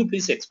like, could you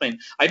please explain?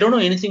 I don't know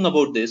anything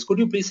about this. Could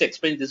you please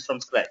explain this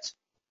from scratch?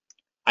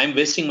 I'm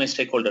wasting my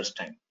stakeholders'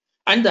 time.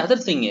 And the other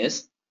thing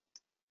is,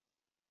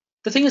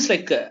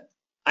 like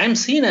I'm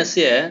seen as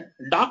a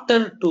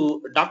doctor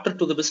to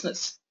the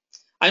business.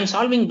 I'm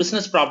solving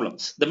business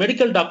problems. The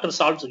medical doctor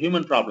solves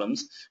human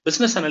problems.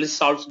 Business analyst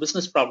solves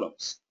business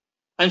problems.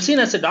 I'm seen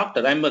as a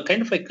doctor. I'm a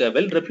kind of like a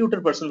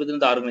well-reputed person within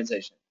the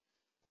organization.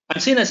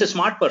 I'm seen as a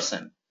smart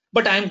person,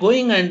 but I'm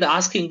going and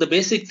asking the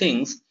basic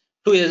things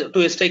to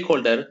a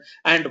stakeholder,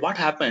 and what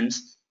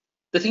happens?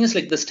 The thing is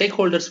like the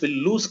stakeholders will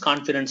lose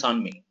confidence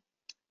on me.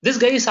 This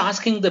guy is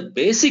asking the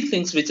basic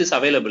things which is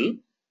available.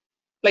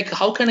 Like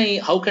how can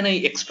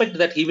I expect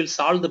that he will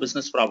solve the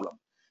business problem?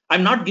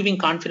 I'm not giving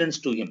confidence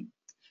to him.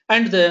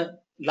 And the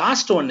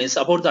last one is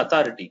about the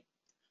authority.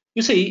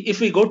 You see, if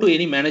we go to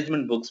any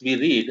management books, we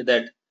read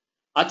that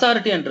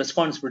authority and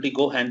responsibility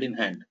go hand in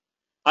hand.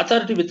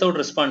 Authority without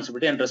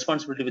responsibility and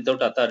responsibility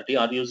without authority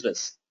are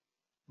useless.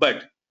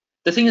 But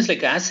the thing is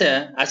like as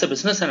a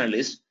business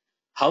analyst,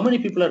 how many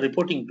people are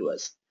reporting to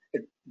us?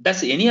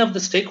 Does any of the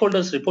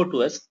stakeholders report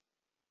to us?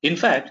 In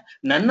fact,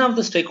 none of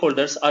the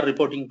stakeholders are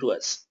reporting to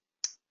us.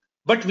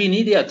 But we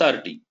need the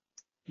authority.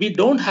 We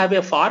don't have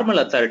a formal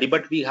authority,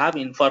 but we have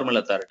informal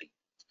authority.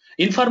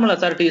 Informal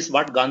authority is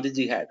what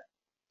Gandhiji had,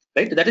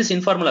 right? That is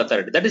informal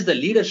authority. That is the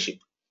leadership.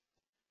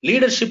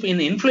 Leadership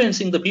in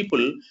influencing the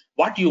people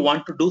what you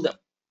want to do them,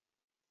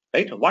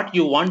 right? What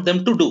you want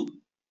them to do.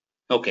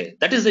 Okay,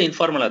 that is the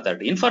informal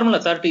authority. Informal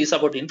authority is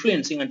about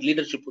influencing and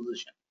leadership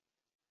position.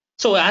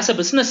 So as a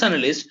business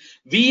analyst,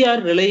 we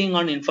are relying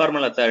on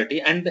informal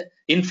authority, and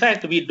in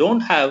fact, we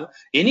don't have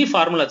any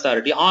formal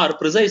authority, or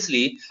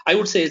precisely, I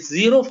would say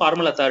zero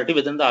formal authority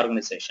within the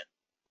organization.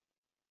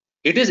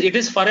 It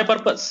is for a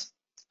purpose,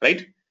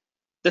 right?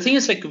 The thing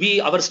is like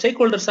our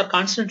stakeholders are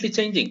constantly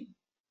changing.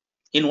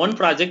 In one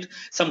project,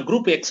 some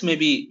group X may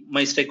be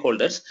my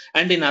stakeholders,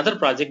 and in other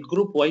project,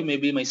 group Y may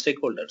be my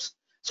stakeholders.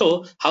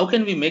 So how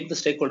can we make the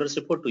stakeholders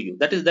report to you?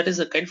 That is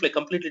a kind of like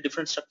completely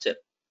different structure,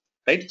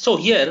 right? So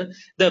here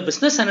the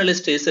business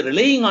analyst is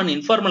relying on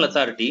informal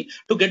authority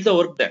to get the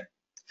work done.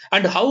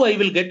 And how I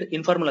will get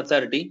informal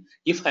authority?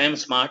 If I am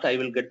smart, I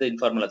will get the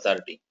informal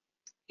authority.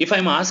 If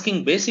I'm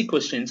asking basic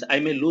questions, I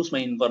may lose my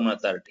informal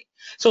authority.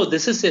 So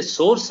this is a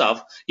source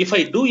of, if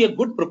I do a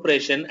good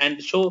preparation and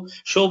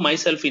show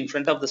myself in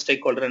front of the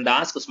stakeholder and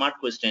ask smart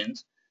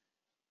questions,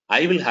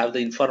 I will have the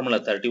informal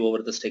authority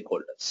over the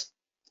stakeholders,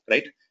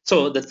 right?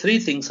 So the three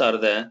things are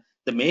the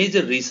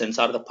major reasons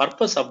or the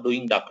purpose of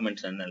doing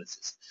document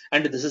analysis.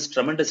 And this is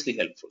tremendously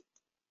helpful.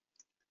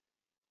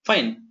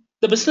 Fine.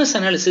 The business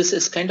analysis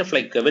is kind of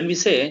like when we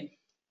say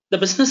the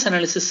business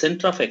analysis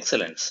center of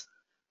excellence,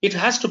 it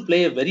has to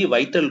play a very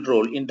vital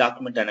role in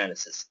document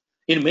analysis.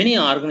 In many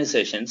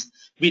organizations,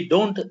 we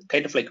don't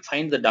kind of like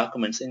find the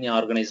documents in an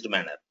organized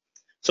manner.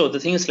 So the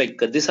thing is like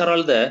these are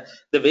all the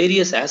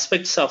various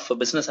aspects of a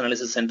business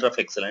analysis center of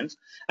excellence,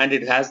 and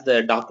it has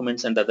the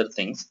documents and other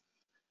things.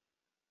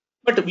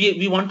 But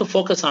we want to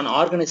focus on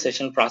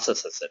organizational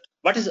process asset.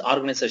 What is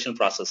organizational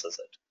process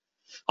asset?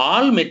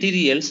 All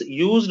materials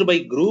used by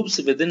groups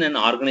within an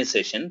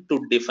organization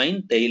to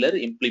define, tailor,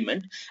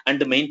 implement,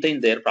 and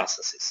maintain their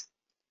processes.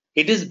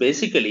 It is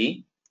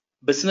basically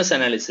business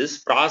analysis,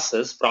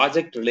 process,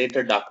 project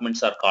related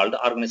documents are called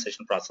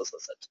organization process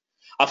assets.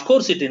 Of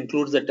course, it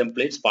includes the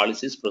templates,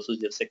 policies,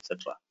 procedures,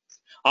 etc.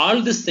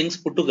 All these things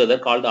put together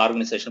called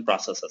organization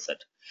process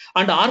asset.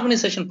 And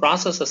organization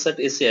process asset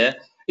is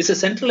a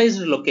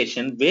centralized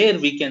location where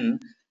we can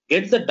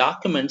get the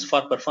documents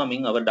for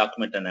performing our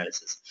document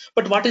analysis.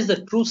 But what is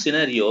the true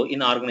scenario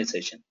in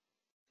organization?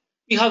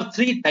 We have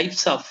three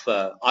types of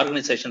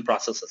organization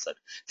process asset,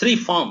 three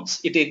forms.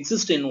 It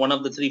exists in one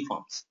of the three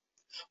forms.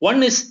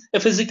 One is a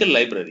physical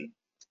library.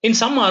 In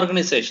some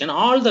organization,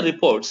 all the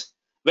reports,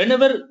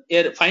 whenever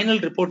a final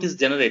report is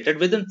generated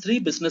within 3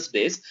 business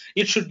days,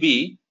 it should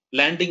be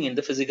landing in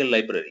the physical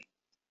library,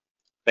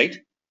 right?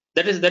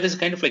 That is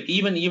kind of like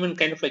even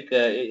kind of like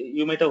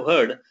you might have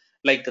heard,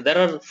 like there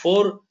are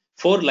four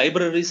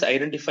libraries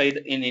identified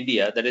in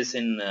India. That is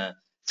in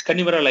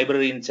Kanivara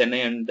Library in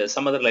Chennai and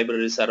some other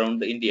libraries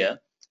around India.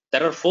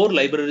 There are 4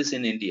 libraries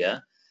in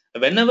India.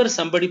 Whenever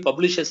somebody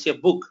publishes a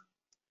book,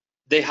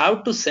 they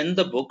have to send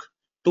the book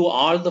to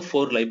all the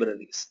 4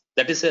 libraries.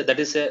 That is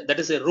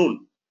a rule.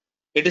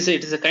 It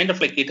is a kind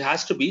of like it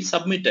has to be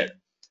submitted.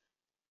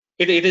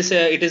 It is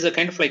a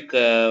kind of like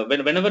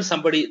whenever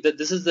somebody,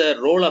 this is the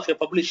role of a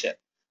publisher.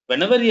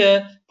 Whenever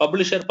a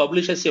publisher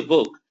publishes a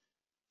book,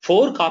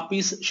 4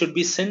 copies should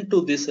be sent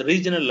to these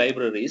regional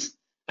libraries,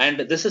 and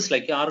this is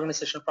like an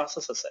organizational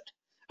process asset.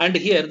 And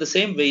here the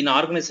same way in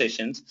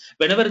organizations,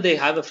 whenever they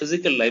have a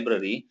physical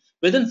library,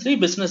 within 3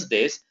 business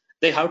days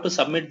they have to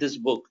submit this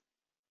book,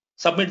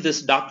 submit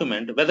this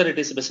document, whether it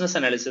is business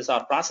analysis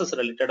or process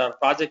related or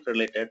project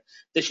related.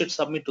 They should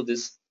submit to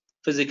this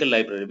physical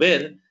library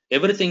where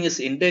everything is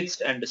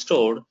indexed and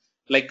stored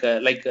like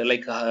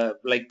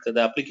the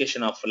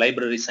application of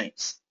library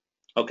science,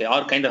 okay,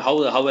 or kind of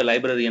how a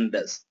librarian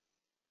does.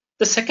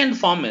 The second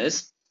form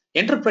is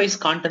enterprise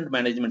content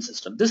management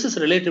system. This is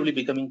relatively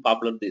becoming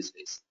popular these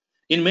days.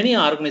 In many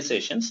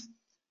organizations,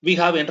 we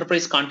have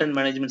enterprise content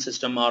management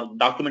system or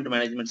document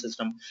management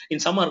system. In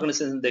some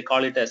organizations, they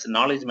call it as a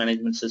knowledge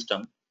management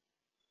system,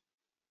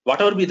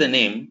 whatever be the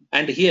name.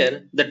 And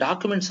here the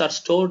documents are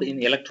stored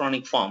in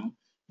electronic form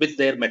with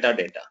their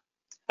metadata.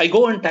 I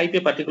go and type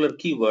a particular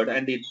keyword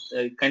and it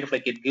kind of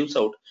like it gives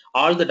out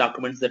all the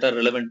documents that are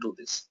relevant to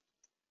this.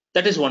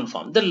 That is one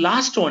form. The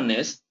last one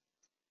is,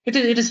 it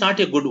is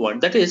not a good one.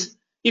 That is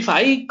If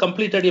I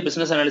completed a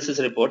business analysis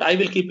report, I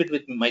will keep it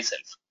with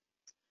myself.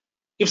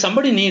 If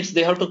somebody needs,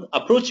 they have to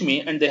approach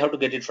me and they have to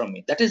get it from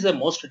me. That is the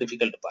most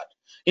difficult part.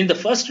 In the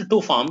first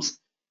two forms,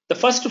 the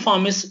first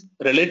form is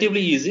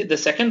relatively easy. The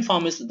second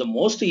form is the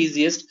most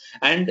easiest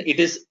and it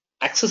is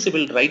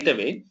accessible right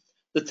away.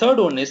 The third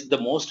one is the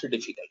most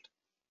difficult.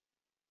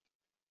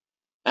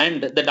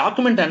 And the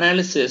document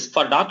analysis,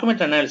 for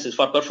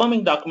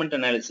performing document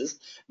analysis,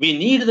 we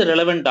need the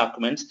relevant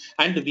documents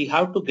and we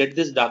have to get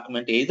this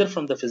document either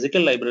from the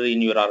physical library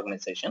in your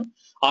organization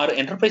or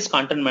enterprise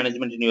content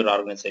management in your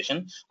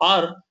organization,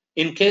 or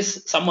in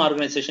case some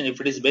organization, if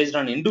it is based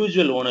on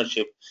individual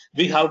ownership,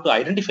 we have to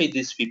identify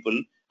these people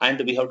and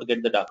we have to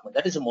get the document.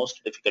 That is the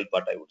most difficult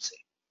part, I would say.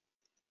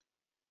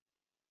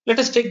 Let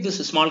us take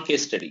this small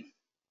case study.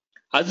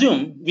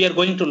 Assume we are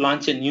going to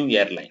launch a new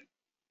airline.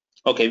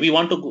 Okay, we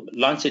want to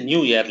launch a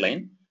new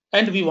airline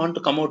and we want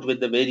to come out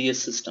with the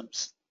various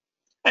systems.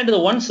 And the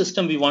one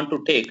system we want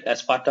to take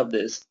as part of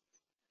this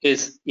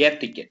is air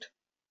ticket.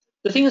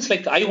 The thing is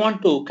like I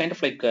want to kind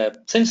of like,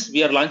 since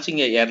we are launching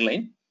a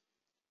airline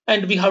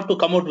and we have to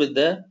come out with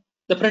the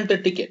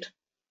printed ticket.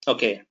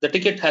 Okay, the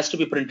ticket has to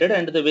be printed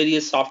and the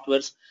various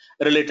softwares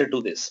related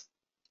to this.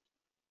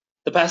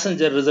 The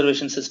passenger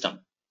reservation system.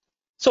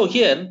 So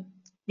here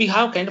we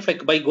have kind of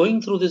like by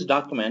going through this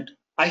document,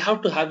 I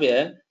have to have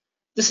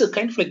this is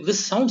kind of like,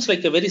 this sounds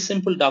like a very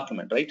simple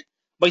document, right?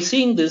 By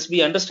seeing this,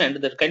 we understand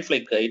that kind of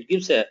like it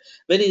gives a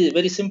very,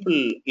 very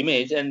simple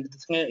image and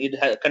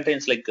it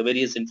contains like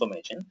various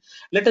information.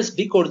 Let us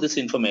decode this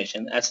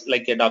information as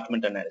like a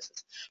document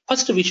analysis.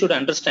 First, we should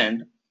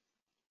understand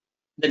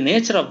the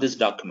nature of this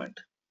document.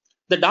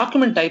 The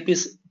document type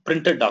is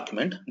printed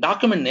document.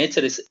 Document nature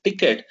is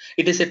ticket.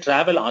 It is a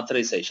travel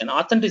authorization.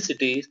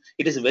 Authenticity,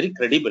 it is very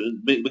credible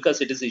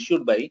because it is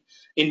issued by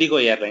Indigo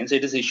Airlines.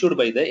 It is issued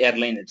by the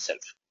airline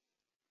itself.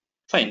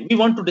 Fine. We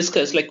want to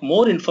discuss like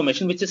more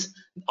information, which is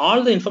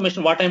all the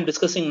information what I am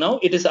discussing now,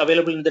 it is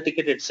available in the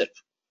ticket itself.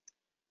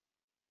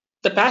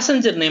 The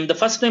passenger name, the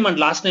first name and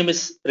last name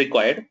is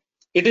required.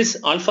 It is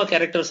alpha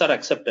characters are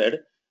accepted.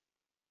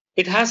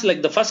 It has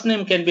like the first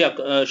name can be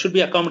should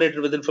be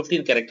accommodated within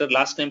 15 characters,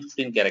 last name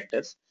 15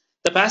 characters.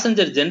 The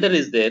passenger gender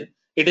is there.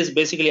 It is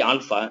basically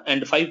alpha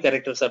and 5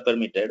 characters are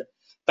permitted.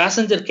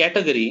 Passenger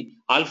category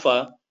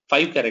alpha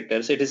 5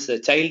 characters. It is a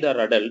child or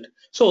adult.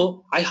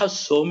 So I have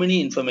so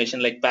many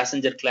information like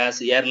passenger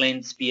class,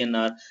 airlines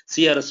PNR,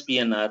 CRS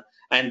PNR,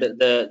 and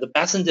the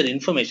passenger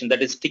information,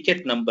 that is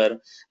ticket number,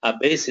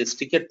 basis,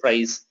 ticket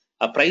price,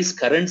 price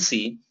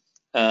currency,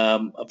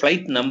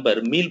 flight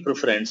number, meal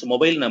preference,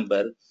 mobile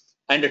number,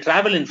 and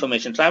travel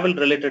information, travel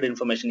related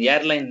information,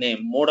 airline name,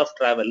 mode of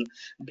travel,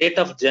 date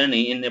of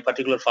journey in a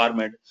particular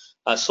format,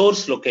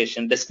 source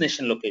location,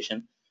 destination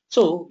location.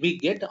 So we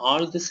get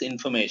all this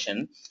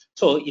information.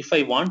 So if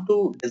I want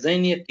to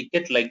design a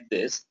ticket like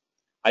this,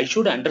 I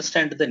should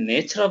understand the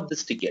nature of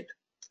this ticket,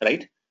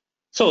 right?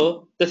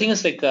 So the thing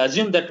is like,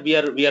 assume that we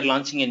are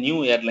launching a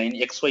new airline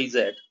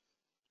XYZ,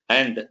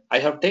 and I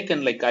have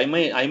taken like I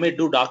may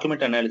do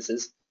document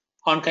analysis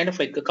on kind of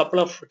like a couple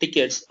of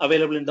tickets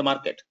available in the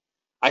market.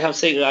 I have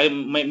say I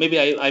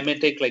may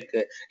take like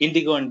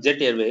Indigo and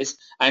Jet Airways,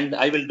 and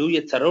I will do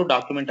a thorough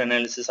document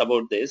analysis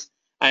about this.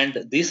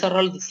 And these are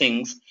all the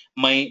things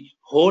my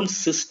whole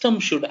system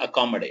should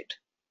accommodate.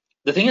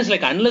 The thing is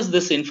like, unless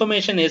this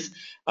information is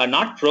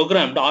not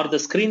programmed or the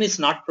screen is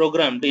not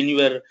programmed in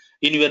your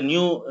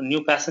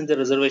new passenger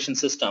reservation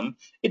system,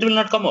 it will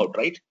not come out,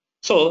 right?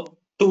 So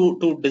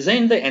to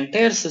design the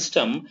entire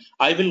system,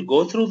 I will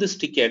go through this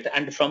ticket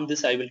and from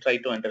this I will try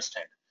to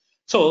understand.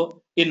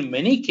 So in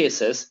many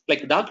cases,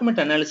 like document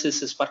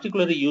analysis is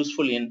particularly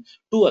useful in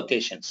two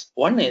occasions.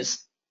 One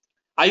is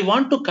I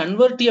want to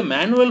convert a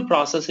manual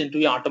process into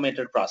an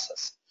automated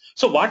process.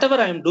 So whatever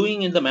I am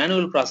doing in the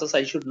manual process,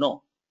 I should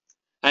know.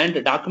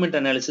 And document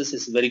analysis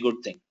is a very good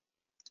thing.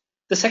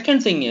 The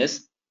second thing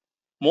is,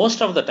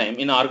 most of the time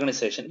in our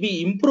organization,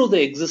 we improve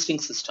the existing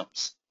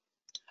systems.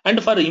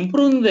 And for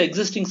improving the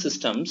existing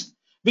systems,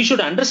 we should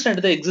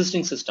understand the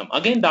existing system.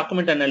 Again,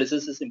 document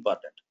analysis is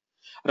important.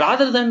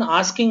 Rather than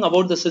asking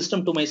about the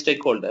system to my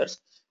stakeholders,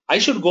 I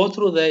should go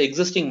through the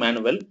existing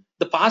manual,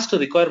 the past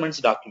requirements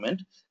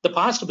document, the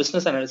past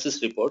business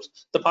analysis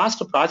reports, the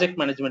past project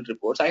management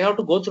reports. I have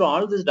to go through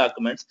all these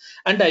documents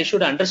and I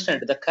should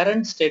understand the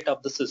current state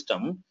of the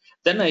system.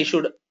 Then I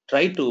should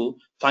try to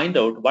find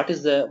out what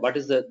is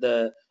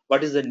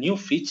the new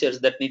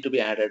features that need to be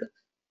added.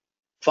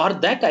 For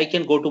that, I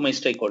can go to my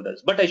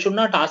stakeholders, but I should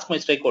not ask my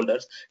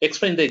stakeholders,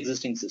 explain the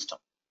existing system.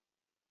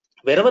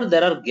 Wherever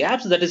there are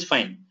gaps, that is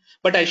fine,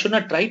 but I should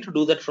not try to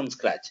do that from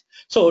scratch.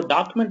 So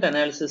document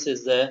analysis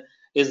is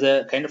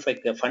a kind of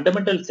like a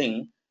fundamental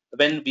thing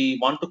when we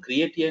want to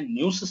create a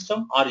new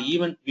system or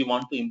even we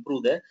want to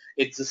improve the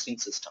existing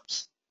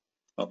systems.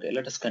 Okay,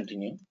 let us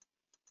continue.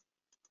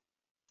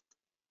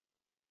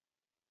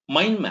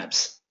 Mind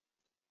maps.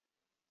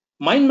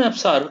 Mind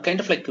maps are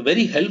kind of like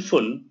very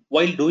helpful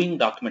while doing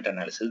document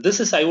analysis. This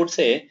is, I would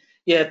say,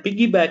 a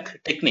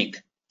piggyback technique.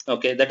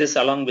 Okay, that is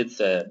along with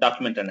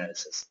document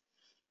analysis.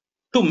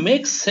 to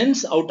make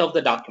sense out of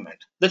the document.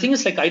 The thing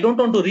is like, I don't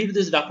want to read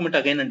this document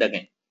again and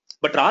again,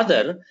 but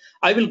rather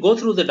I will go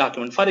through the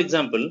document. For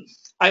example,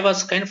 I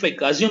was kind of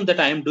like assume that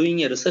I am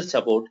doing a research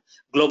about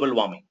global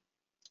warming.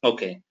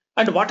 Okay.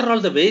 And what are all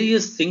the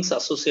various things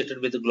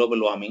associated with global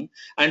warming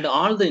and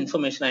all the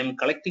information I am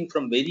collecting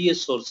from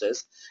various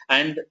sources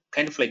and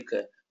kind of like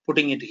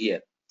putting it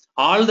here.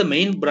 All the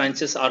main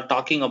branches are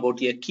talking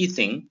about a key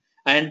thing,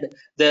 and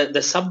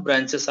the sub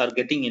branches are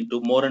getting into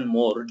more and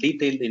more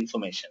detailed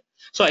information.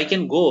 So I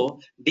can go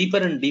deeper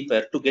and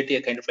deeper to get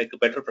a kind of like a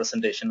better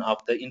presentation of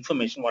the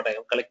information what I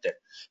have collected.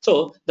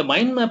 So the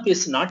mind map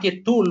is not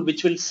a tool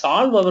which will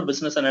solve our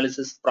business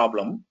analysis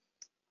problem,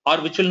 or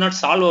which will not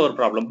solve our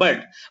problem,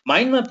 but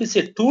mind map is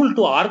a tool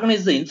to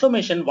organize the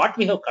information what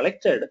we have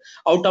collected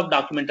out of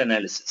document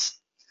analysis.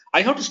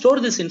 I have to store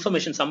this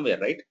information somewhere,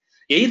 right?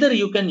 Either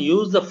you can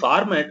use the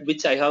format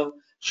which I have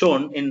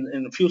shown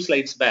in a few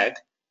slides back,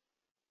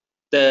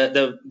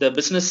 the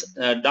business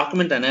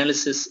document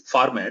analysis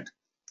format.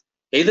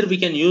 Either we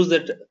can use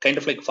that kind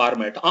of like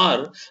format,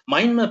 or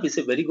mind map is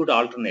a very good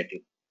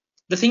alternative.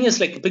 The thing is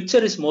like, picture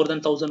is more than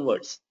 1,000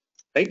 words,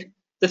 right?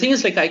 The thing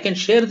is like, I can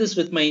share this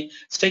with my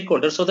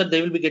stakeholders so that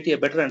they will be getting a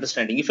better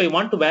understanding. If I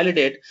want to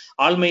validate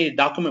all my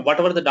document,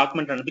 whatever the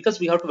document, because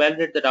we have to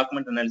validate the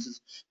document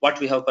analysis what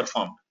we have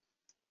performed.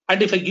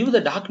 And if I give the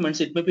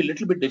documents, it may be a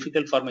little bit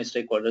difficult for my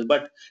stakeholders,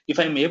 but if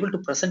I'm able to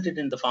present it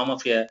in the form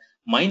of a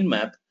mind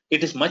map,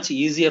 it is much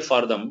easier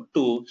for them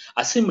to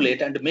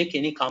assimilate and make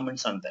any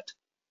comments on that.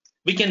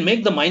 We can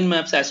make the mind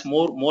maps as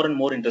more and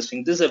more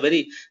interesting. This is a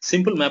very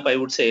simple map, I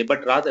would say,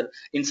 but rather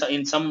in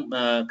some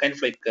kind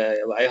of like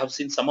I have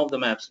seen some of the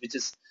maps which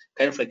is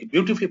kind of like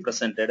beautifully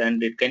presented,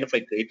 and it kind of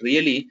like, it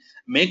really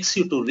makes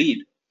you to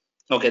read.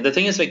 Okay, the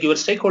thing is like, your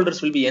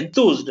stakeholders will be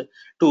enthused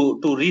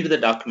to read the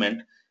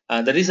document.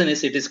 The reason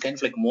is, it is kind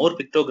of like more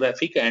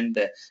pictographic, and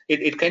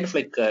it kind of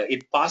like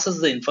it passes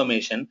the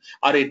information,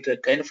 or it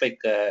kind of like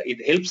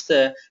it helps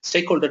the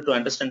stakeholder to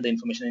understand the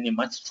information in a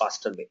much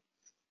faster way.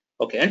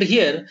 Okay, and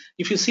here,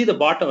 if you see the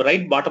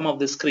right bottom of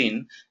the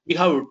screen, we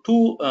have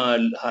two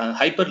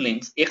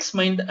hyperlinks,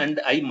 XMind and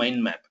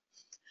iMindMap.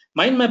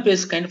 MindMap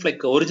is kind of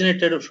like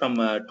originated from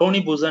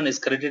Tony Buzan is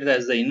credited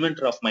as the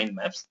inventor of mind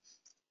maps.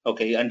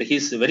 Okay, and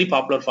he's very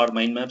popular for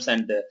mind maps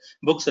and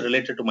books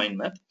related to mind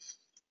map.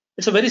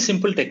 It's a very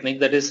simple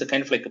technique that is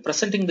kind of like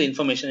presenting the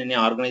information in an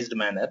organized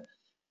manner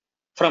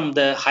from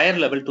the higher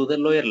level to the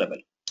lower level.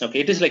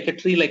 Okay, it is like a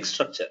tree-like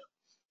structure.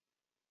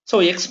 So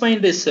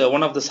XMind is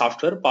one of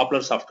the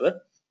popular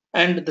software,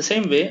 and the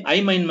same way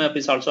iMindMap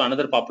is also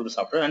another popular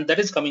software, and that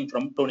is coming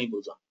from Tony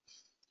Buzan.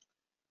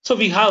 So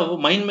we have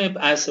MindMap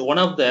as one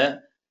of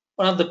the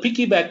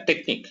piggyback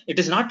technique. It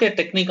is not a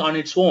technique on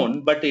its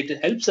own, but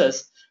it helps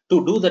us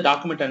to do the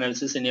document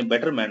analysis in a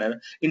better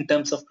manner in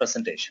terms of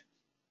presentation.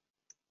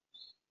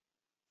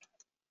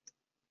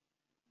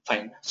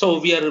 Fine. So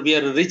we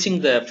are reaching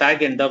the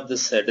fag end of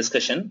this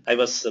discussion. I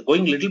was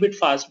going a little bit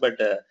fast, but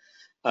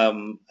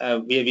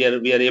we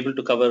are able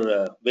to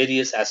cover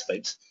various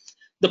aspects.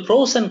 The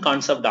pros and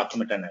cons of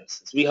document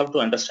analysis. We have to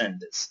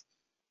understand this.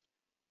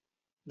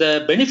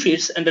 The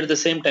benefits, and at the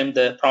same time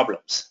the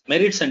problems,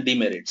 merits and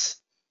demerits.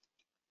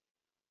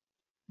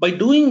 By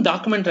doing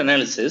document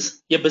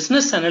analysis, a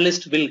business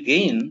analyst will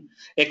gain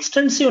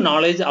extensive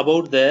knowledge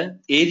about the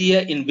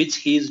area in which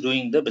he is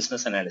doing the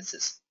business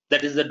analysis.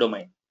 That is the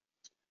domain.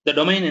 The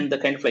domain in the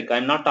kind of like,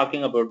 I'm not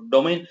talking about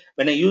domain.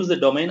 When I use the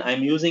domain,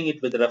 I'm using it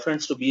with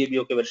reference to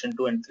BABOK version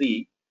 2 and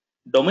 3.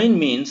 Domain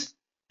means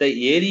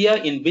the area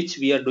in which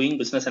we are doing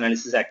business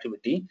analysis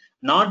activity,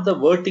 not the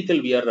vertical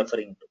we are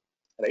referring to,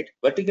 right?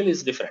 Vertical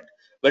is different.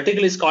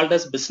 Vertical is called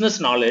as business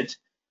knowledge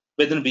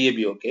within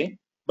BABOK.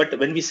 But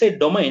when we say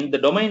domain, the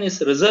domain is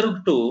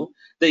reserved to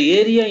the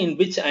area in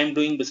which I'm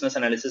doing business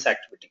analysis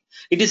activity.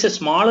 It is a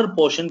smaller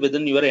portion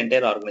within your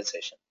entire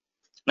organization.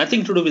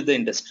 Nothing to do with the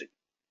industry,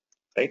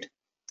 right?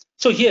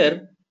 So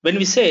here, when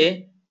we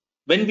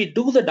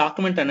do the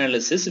document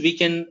analysis, we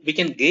can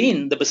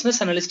gain, the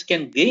business analyst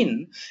can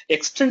gain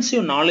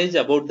extensive knowledge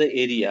about the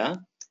area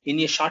in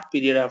a short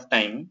period of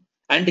time,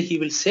 and he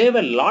will save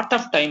a lot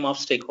of time of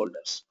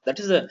stakeholders. That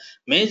is a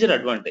major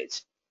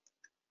advantage.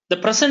 The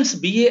presents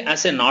BA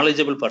as a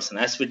knowledgeable person,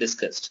 as we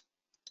discussed,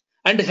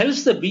 and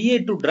helps the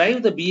BA to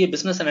drive the BA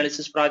business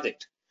analysis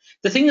project.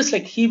 The thing is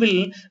like, he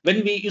will,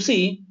 when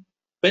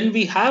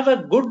we have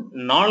a good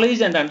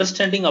knowledge and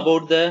understanding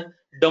about the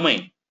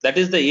domain, that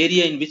is the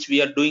area in which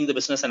we are doing the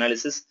business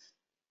analysis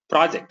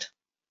project.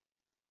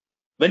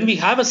 When we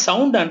have a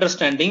sound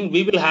understanding,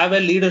 we will have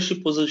a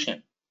leadership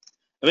position.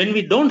 When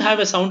we don't have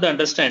a sound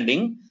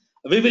understanding,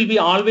 we will be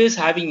always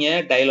having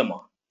a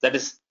dilemma. That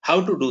is how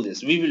to do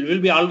this. We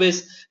will be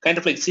always kind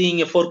of like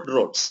seeing a forked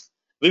roads.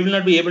 We will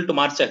not be able to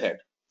march ahead,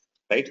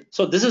 right?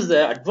 So this is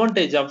the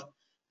advantage of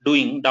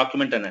doing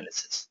document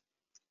analysis.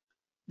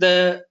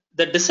 The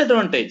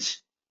disadvantage,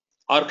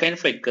 or kind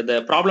of like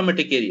the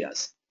problematic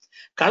areas.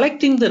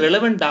 Collecting the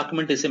relevant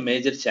document is a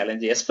major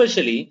challenge,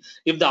 especially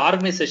if the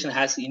organization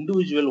has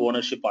individual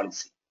ownership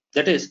policy.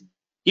 That is,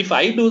 if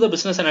I do the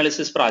business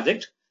analysis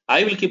project,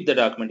 I will keep the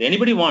document.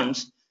 Anybody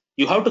wants,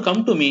 You have to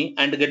come to me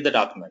and get the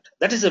document.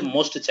 That is the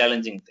most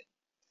challenging thing.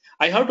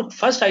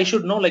 I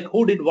should know like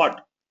who did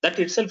what. That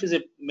itself is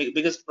a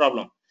biggest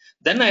problem.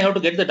 Then I have to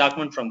get the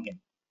document from him,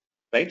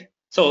 right?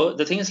 So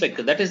the thing is like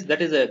that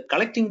is a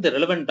collecting the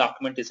relevant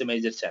document is a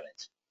major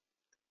challenge.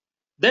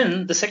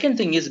 Then the second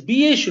thing is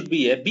BA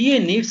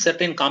needs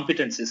certain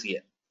competencies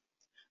here.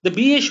 The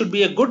BA should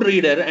be a good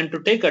reader and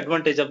to take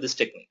advantage of this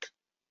technique.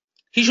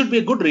 He should be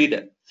a good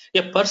reader.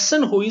 A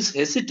person who is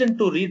hesitant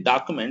to read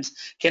documents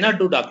cannot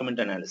do document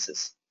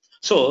analysis.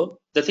 So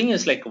the thing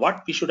is like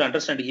what we should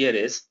understand here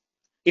is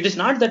it is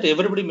not that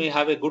everybody may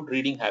have a good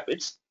reading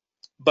habits,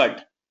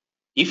 but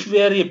if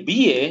we are a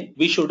BA,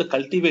 we should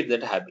cultivate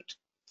that habit.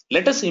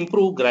 Let us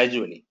improve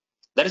gradually.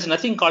 There is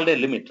nothing called a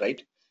limit,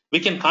 right? We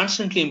can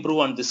constantly improve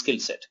on this skill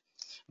set.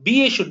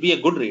 BA should be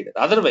a good reader.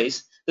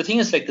 Otherwise, the thing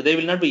is like they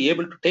will not be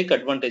able to take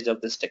advantage of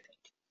this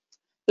technique.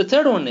 The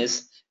third one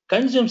is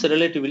consumes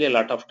relatively a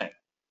lot of time.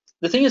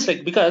 The thing is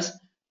like because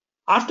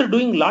after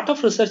doing a lot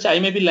of research, I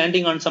may be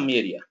landing on some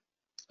area,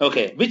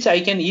 okay, which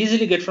I can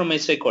easily get from my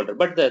stakeholder.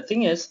 But the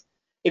thing is,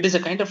 it is a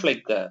kind of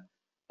like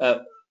uh,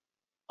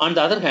 on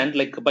the other hand,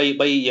 like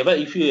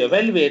if you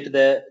evaluate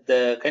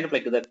the kind of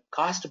like the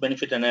cost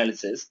benefit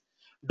analysis,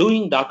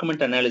 doing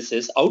document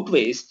analysis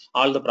outweighs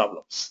all the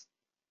problems.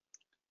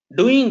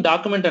 Doing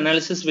document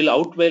analysis will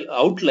outweigh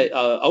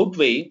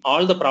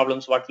all the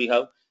problems what we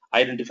have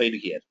identified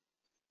here.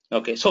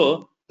 Okay,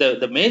 so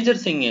the major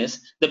thing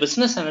is the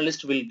business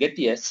analyst will get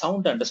a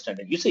sound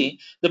understanding. You see,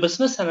 the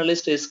business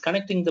analyst is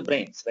connecting the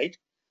brains, right?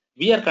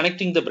 We are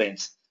connecting the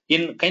brains.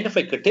 In kind of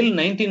like till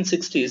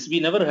 1960s, we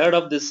never heard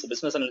of this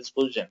business analyst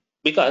position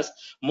because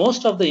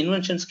most of the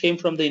inventions came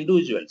from the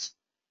individuals.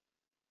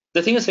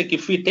 The thing is like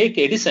if we take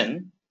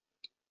Edison,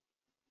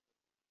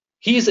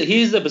 he is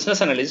the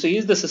business analyst, he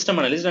is the system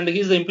analyst, and he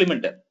is the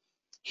implementer.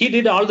 He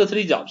did all the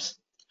three jobs.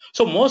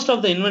 So most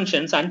of the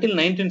inventions until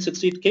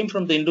 1960 it came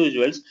from the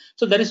individuals.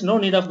 So there is no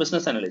need of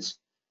business analysts.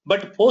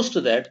 But post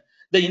that,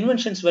 the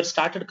inventions were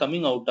started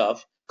coming out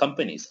of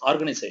companies,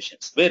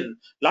 organizations, where a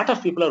lot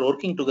of people are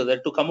working together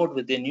to come out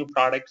with a new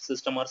product,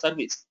 system, or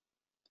service.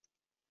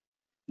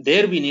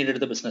 There we needed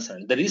the business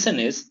analyst. The reason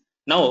is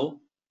now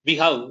we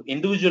have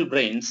individual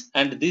brains,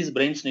 and these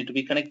brains need to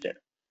be connected.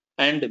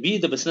 And we,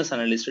 the business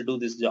analysts, do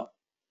this job.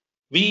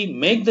 We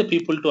make the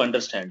people to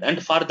understand,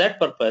 and for that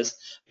purpose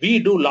we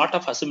do lot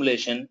of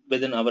assimilation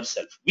within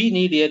ourselves. We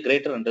need a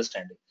greater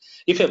understanding.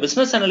 If a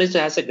business analyst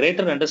has a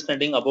greater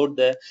understanding about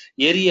the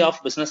area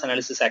of business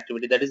analysis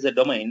activity, that is the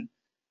domain,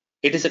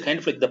 it is a kind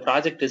of like the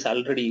project is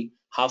already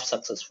half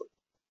successful,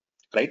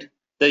 right?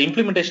 The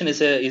implementation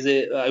is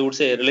a I would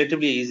say a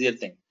relatively easier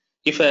thing.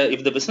 If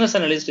the business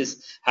analyst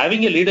is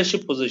having a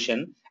leadership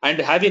position and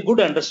have a good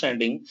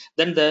understanding,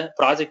 then the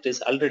project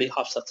is already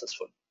half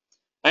successful.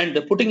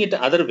 And putting it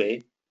other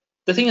way,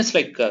 the thing is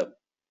like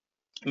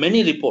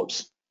many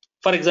reports,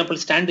 for example,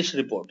 Standish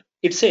report,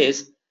 it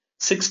says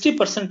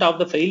 60% of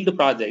the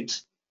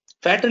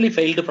fatally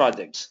failed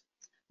projects.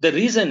 The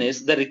reason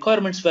is the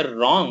requirements were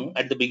wrong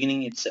at the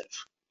beginning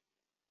itself.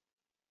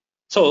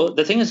 So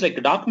the thing is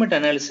like document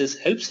analysis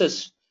helps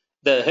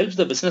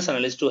the business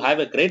analyst to have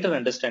a greater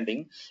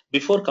understanding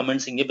before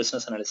commencing a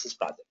business analysis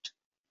project.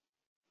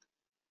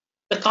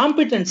 The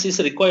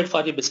competencies required for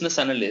a business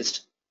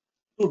analyst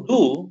to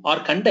do or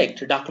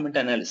conduct document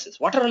analysis.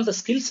 What are all the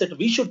skill set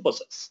we should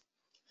possess?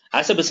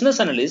 As a business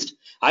analyst,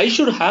 I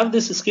should have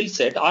this skill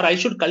set or I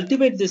should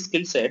cultivate this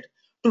skill set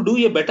to do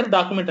a better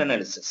document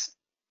analysis.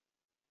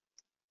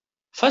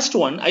 First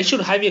one, I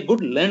should have a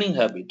good learning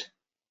habit.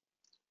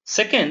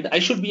 Second, I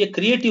should be a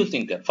creative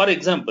thinker. For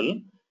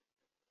example,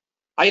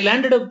 I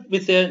landed up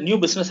with a new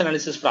business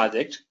analysis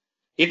project.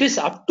 It is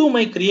up to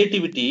my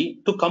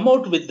creativity to come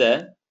out with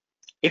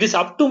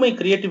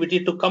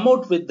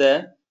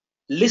the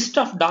list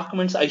of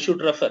documents I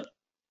should refer.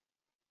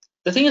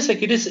 The thing is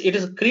like it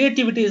is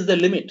creativity is the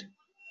limit.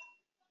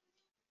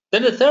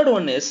 Then the third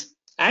one is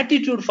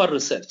attitude for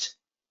research.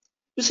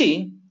 You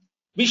see,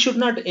 we should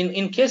not,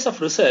 in case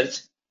of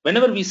research,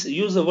 whenever we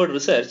use the word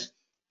research,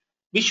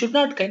 we should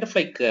not kind of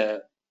like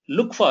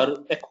look for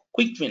a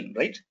quick win,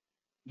 right?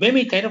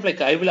 Maybe kind of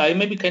like I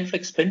may be kind of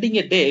like spending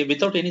a day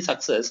without any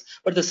success,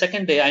 but the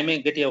second day I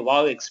may get a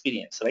wow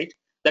experience, right?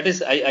 That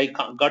is, I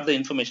got the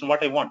information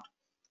what I want.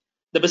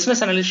 The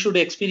business analyst should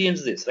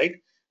experience this, right?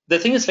 The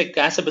thing is like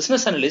as a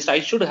business analyst, I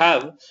should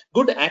have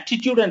good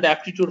attitude and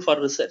aptitude for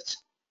research.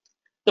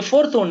 The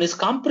fourth one is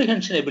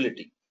comprehension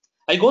ability.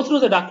 I go through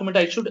the document,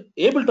 I should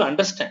be able to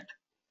understand.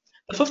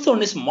 The fifth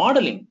one is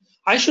modeling.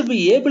 I should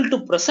be able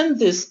to present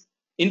this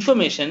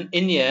information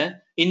in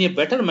a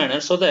better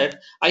manner so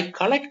that I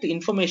collect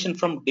information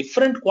from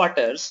different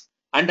quarters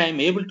and I'm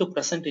able to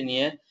present in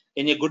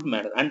a good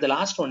manner. And the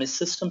last one is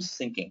systems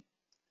thinking.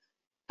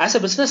 As a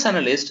business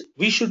analyst,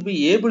 we should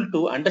be able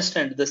to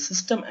understand the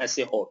system as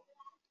a whole.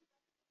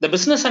 The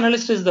business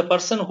analyst is the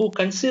person who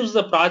conceives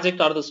the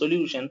project or the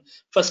solution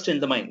first in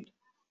the mind.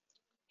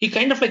 He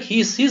kind of like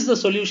he sees the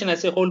solution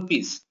as a whole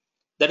piece.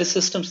 That is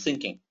systems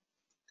thinking.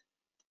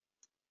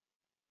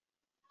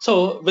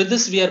 So with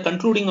this, we are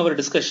concluding our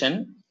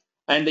discussion.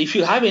 And if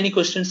you have any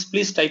questions,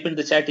 please type in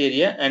the chat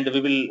area and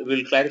we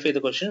will clarify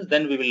the questions.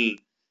 Then we will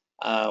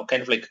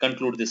kind of like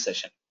conclude this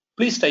session.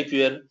 Please type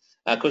your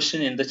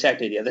question in the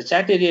chat area. The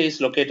chat area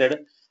is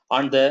located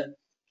on the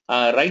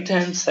right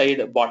hand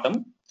side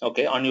bottom.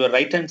 Okay, on your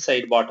right hand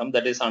side bottom,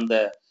 that is on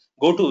the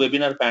go to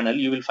webinar panel,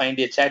 you will find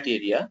a chat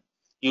area.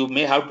 You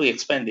may have to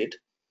expand it.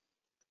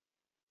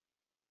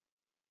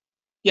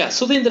 Yeah,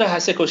 Sudhindra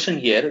has a question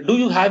here. Do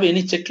you have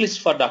any checklist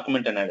for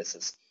document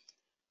analysis?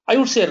 I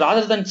would say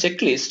rather than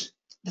checklist,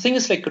 the thing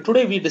is like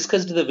today we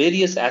discussed the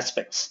various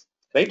aspects,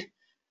 right?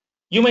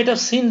 You might have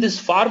seen this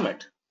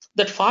format.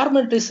 That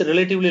format is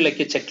relatively like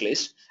a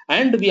checklist.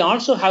 And we have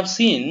also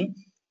seen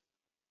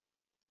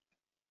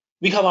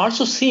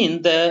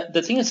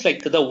the thing is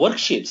like the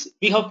worksheets.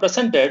 We have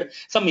presented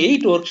some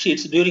 8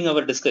 worksheets during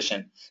our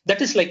discussion.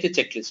 That is like a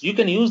checklist. You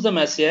can use them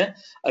as a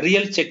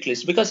real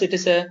checklist because it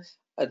is the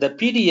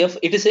PDF,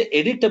 it is a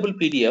editable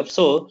PDF.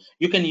 So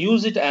you can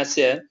use it as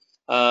a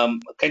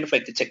kind of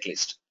like a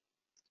checklist.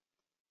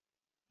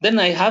 Then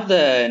I have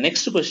the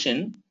next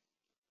question.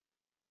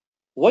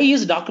 Why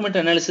is document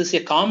analysis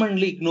a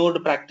commonly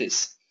ignored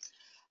practice?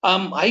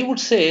 I would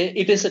say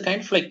it is a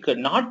kind of like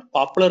not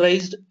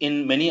popularized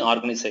in many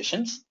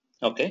organizations.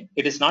 Okay,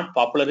 it is not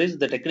popularized.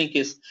 The technique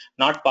is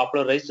not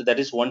popularized. That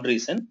is one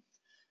reason.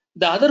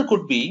 The other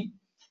could be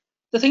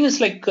the thing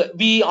is like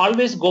we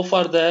always go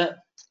for the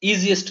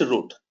easiest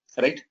route,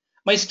 right?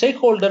 My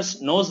stakeholders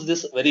knows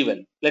this very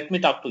well. Let me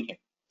talk to him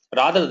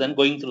rather than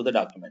going through the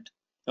document.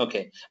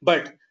 Okay,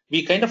 but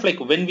we kind of like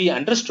when we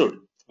understood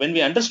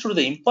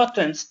the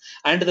importance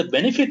and the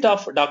benefit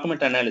of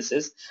document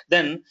analysis,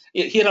 then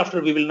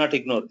hereafter we will not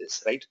ignore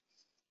this, right?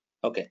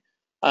 Okay.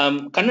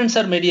 Kannan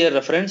sir made a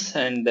reference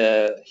and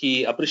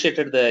he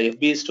appreciated the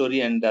FBA story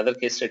and other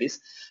case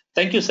studies.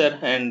 Thank you, sir.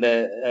 And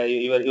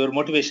your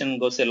motivation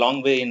goes a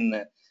long way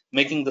in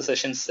making the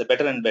sessions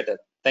better and better.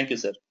 Thank you,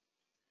 sir.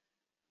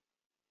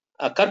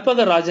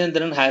 Karpaga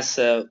Rajendran has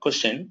a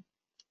question.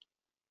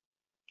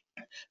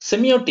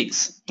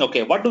 Semiotics.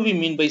 Okay, what do we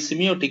mean by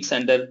semiotics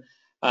under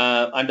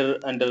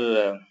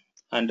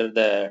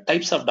the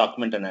types of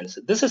document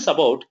analysis? This is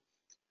about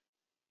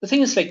the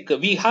thing is like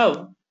we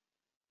have.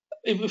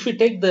 If we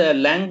take the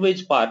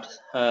language part,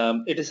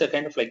 it is a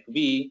kind of like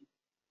we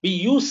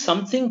use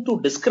something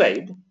to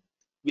describe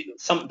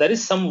there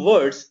is some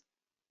words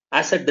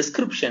as a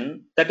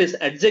description, that is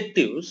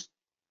adjectives.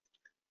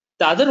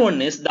 The other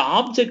one is the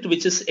object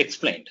which is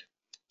explained.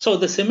 So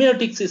the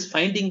semiotics is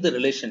finding the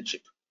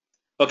relationship.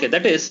 Okay,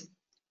 that is,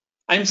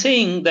 I'm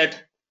saying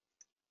that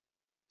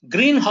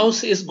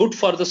greenhouse is good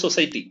for the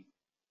society,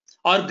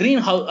 or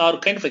greenhouse, or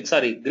kind of like,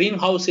 sorry,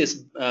 greenhouse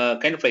is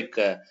kind of like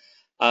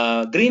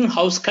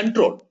greenhouse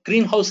control,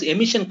 greenhouse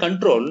emission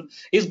control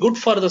is good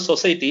for the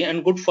society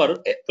and good for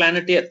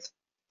planet Earth.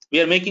 We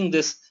are making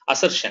this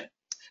assertion.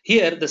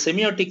 Here the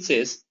semiotics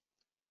is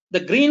the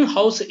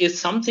greenhouse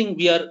is something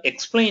we are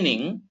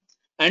explaining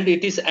and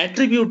it is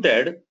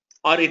attributed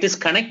or it is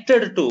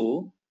connected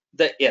to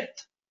the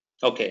Earth.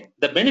 Okay,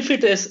 the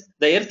benefit is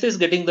the Earth is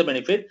getting the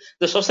benefit,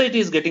 the society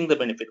is getting the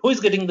benefit. Who is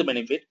getting the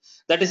benefit?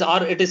 That is,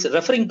 or it is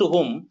referring to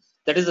whom?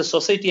 That is the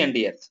society and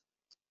the Earth.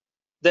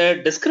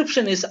 The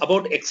description is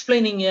about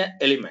explaining a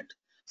element.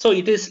 So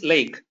it is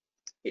like,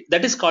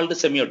 that is called the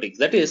semiotics.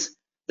 That is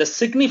the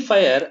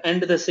signifier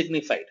and the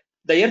signified.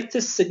 The Earth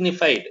is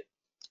signified.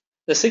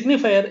 The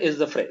signifier is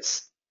the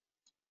phrase.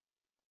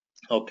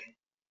 Okay.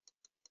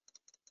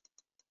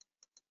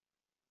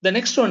 The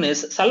next one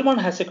is, Salman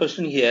has a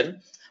question here.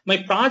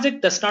 My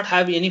project does not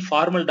have any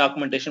formal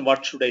documentation.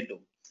 What should I do?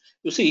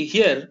 You see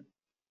here,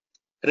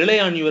 rely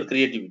on your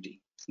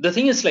creativity. The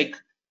thing is like,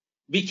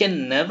 we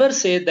can never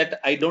say that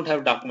I don't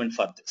have document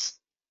for this.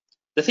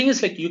 The thing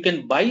is like, you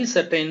can buy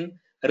certain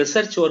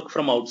research work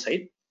from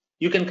outside.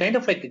 You can kind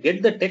of like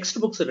get the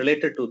textbooks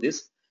related to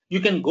this.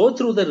 You can go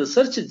through the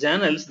research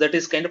journals, that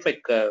is kind of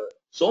like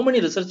so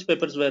many research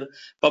papers were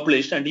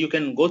published, and you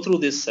can go through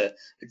these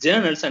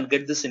journals and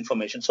get this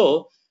information.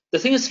 So the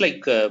thing is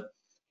like,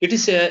 it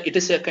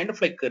is a kind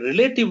of like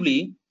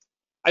relatively,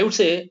 I would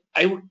say,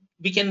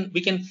 we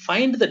can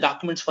find the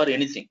documents for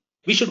anything.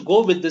 We should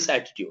go with this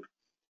attitude.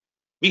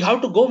 We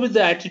have to go with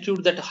the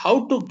attitude that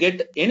how to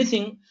get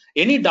anything,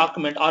 any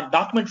document or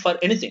document for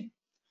anything.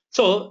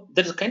 So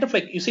that is kind of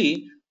like, you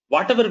see,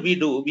 whatever we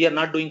do, we are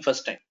not doing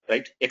first time,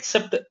 right?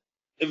 Except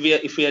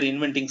if we are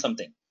inventing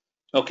something.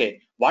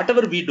 Okay,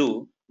 whatever we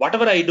do,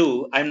 whatever I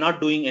do, I'm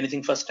not doing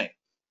anything first time.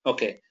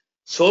 Okay,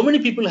 so many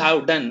people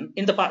have done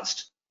in the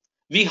past.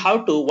 We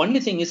have to, only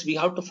thing is we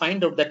have to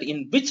find out that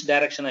in which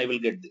direction I will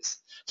get this.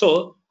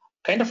 So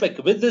kind of like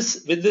with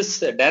this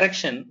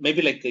direction,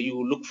 maybe like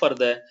you look for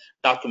the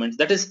documents.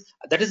 That is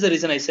the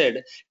reason I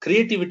said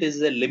creativity is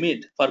the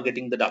limit for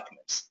getting the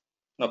documents.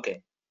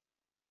 Okay.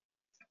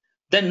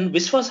 Then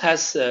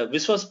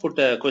Vishwas put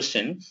a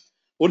question.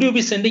 Would you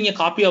be sending a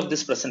copy of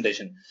this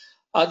presentation?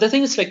 The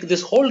thing is like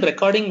this whole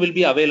recording will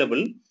be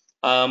available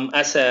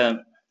as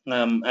a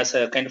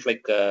kind of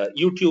like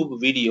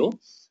YouTube video,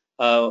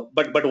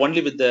 but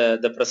only with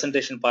the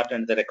presentation part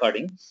and the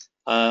recording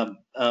in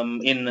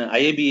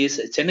IIBA's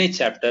Chennai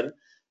chapter.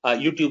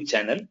 YouTube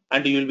channel,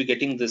 and you will be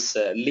getting this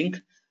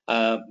link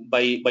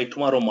by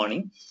tomorrow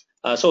morning.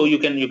 So you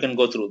can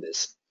go through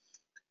this.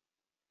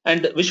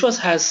 And Vishwas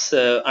has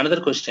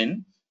another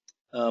question.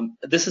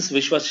 This is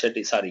Vishwas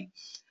Shetty, sorry.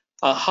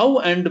 How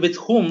and with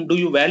whom do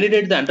you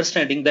validate the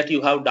understanding that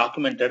you have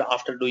documented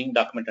after doing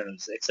document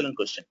analysis? Excellent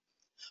question.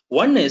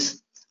 One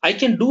is, I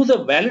can do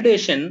the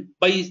validation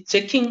by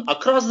checking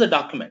across the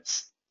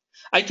documents.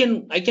 I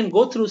can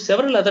go through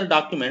several other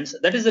documents.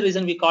 That is the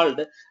reason we called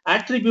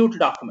attribute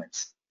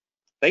documents,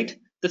 right?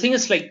 The thing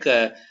is like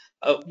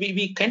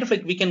we kind of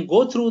like we can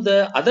go through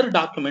the other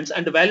documents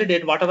and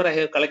validate whatever I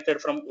have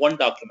collected from one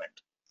document.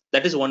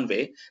 That is one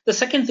way. The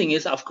second thing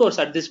is, of course,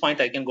 at this point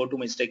I can go to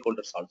my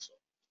stakeholders also,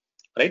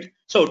 right?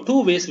 So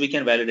two ways we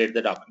can validate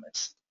the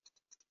documents.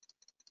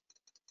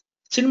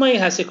 Chinmay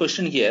has a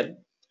question here.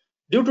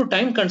 Due to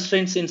time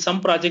constraints in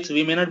some projects,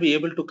 we may not be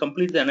able to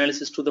complete the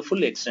analysis to the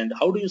full extent.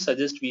 How do you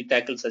suggest we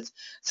tackle such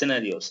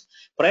scenarios?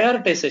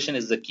 Prioritization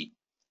is the key.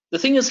 The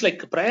thing is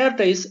like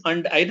prioritize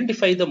and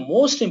identify the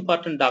most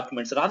important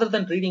documents rather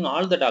than reading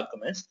all the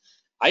documents.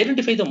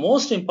 Identify the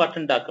most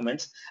important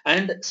documents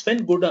and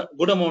spend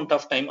good amount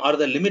of time or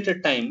the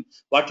limited time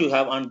what you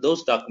have on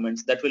those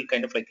documents. That will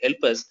kind of like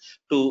help us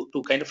to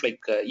kind of like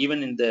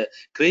even in the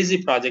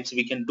crazy projects,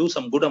 we can do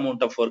some good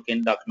amount of work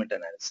in document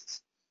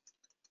analysis.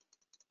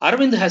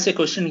 Arvind has a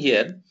question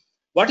here.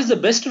 What is the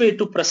best way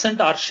to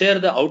present or share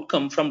the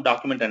outcome from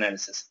document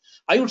analysis?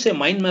 I would say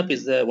mind map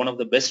is one of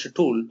the best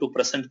tool to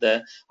present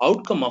the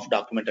outcome of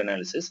document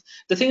analysis.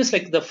 The thing is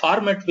like the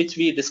format which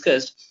we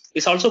discussed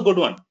is also a good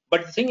one.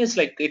 But the thing is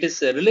like it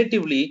is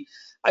relatively,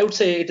 I would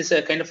say it is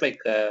a kind of like,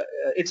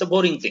 it's a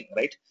boring thing,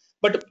 right?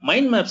 But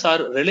mind maps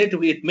are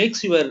relatively, it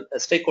makes your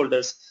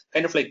stakeholders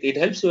kind of like, it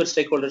helps your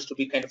stakeholders to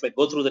be kind of like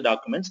go through the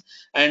documents,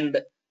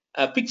 and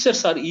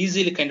pictures are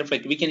easily kind of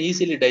like, we can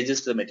easily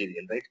digest the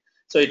material, right?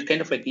 So it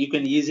kind of like you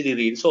can easily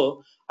read.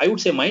 So I would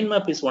say mind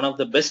map is one of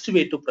the best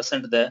way to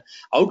present the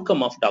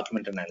outcome of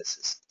document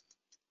analysis.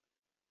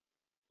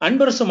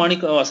 Anbarasu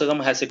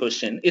Manikavasagam has a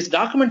question. Is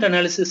document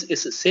analysis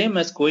is same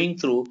as going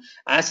through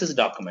as-is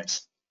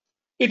documents?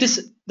 It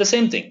is the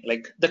same thing.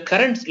 Like the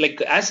current,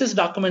 like as-is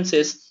documents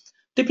is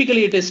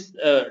typically it is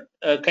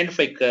kind of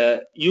like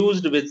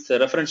used with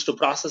reference to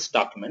process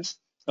documents.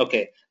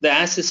 Okay, the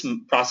as-is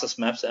process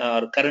maps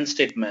or current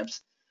state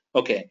maps.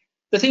 Okay,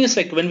 the thing is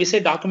like when we say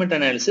document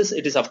analysis,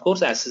 it is of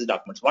course as-is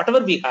documents. Whatever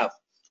we have,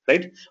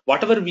 right?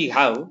 Whatever we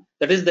have,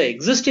 that is the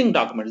existing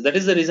documents. That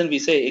is the reason we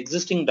say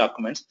existing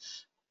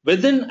documents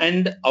within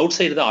and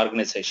outside the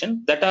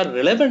organization that are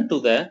relevant to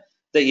the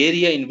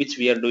area in which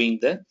we are doing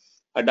the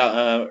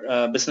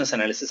business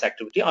analysis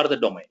activity or the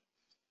domain.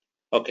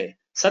 Okay,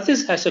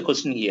 Satish has a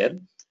question here.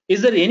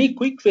 Is there any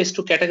quick ways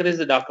to categorize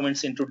the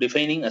documents into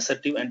defining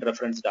assertive and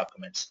reference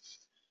documents?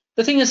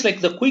 The thing is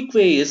like the quick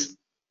way is,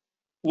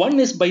 one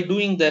is by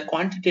doing the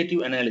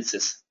quantitative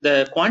analysis.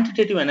 The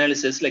quantitative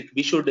analysis, like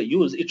we should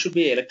use, it should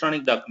be an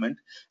electronic document,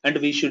 and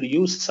we should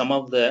use some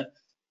of the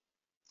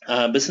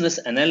business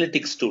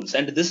analytics tools.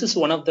 And this is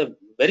one of the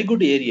very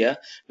good area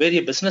where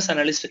a business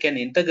analyst can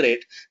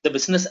integrate the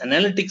business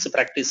analytics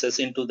practices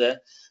into the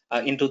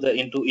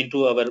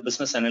into our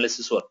business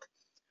analysis work.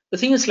 The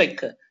thing is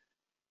like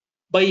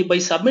by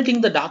submitting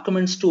the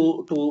documents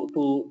to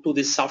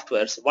these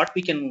softwares, what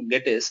we can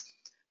get is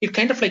it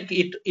kind of like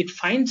it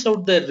finds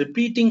out the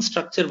repeating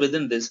structure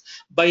within this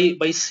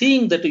by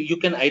seeing that you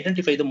can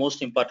identify the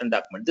most important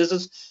document. This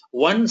is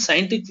one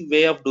scientific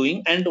way of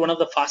doing and one of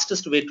the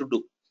fastest way to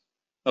do.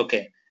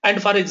 Okay,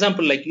 and for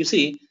example, like you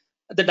see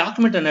the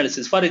document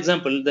analysis, for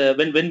example,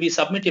 when we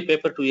submit a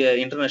paper to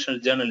a international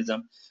journal,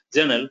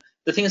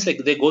 the thing is like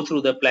they go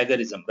through the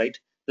plagiarism, right?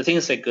 The thing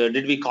is like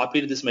did we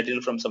copy this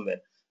material from somewhere?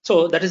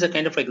 So that is a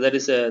kind of like, that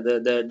is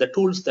the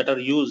tools that are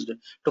used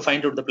to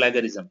find out the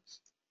plagiarism.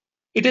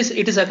 It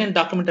is again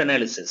document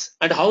analysis.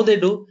 And how they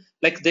do,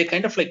 like they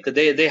kind of like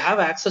they have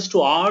access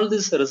to all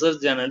these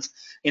research journals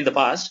in the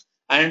past,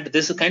 and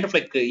this is kind of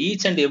like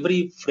each and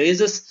every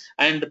phrases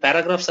and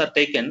paragraphs are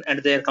taken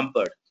and they are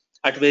compared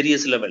at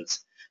various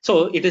levels.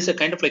 So it is a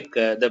kind of like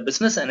the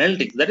business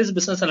analytics, that is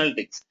business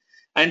analytics,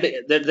 and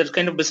that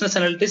kind of business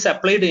analytics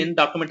applied in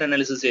document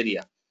analysis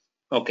area.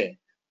 Okay,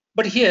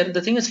 but here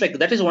the thing is like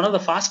that is one of the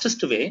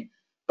fastest way,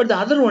 but the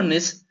other one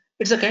is,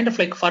 it's a kind of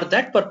like for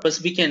that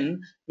purpose we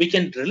can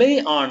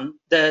rely on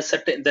the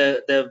certain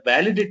the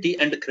validity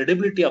and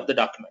credibility of the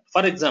document.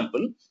 For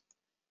example,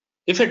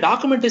 if a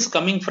document is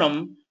coming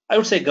from, I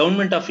would say,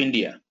 government of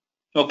India,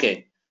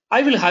 okay,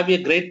 I will have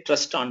a great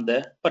trust on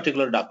the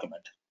particular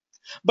document.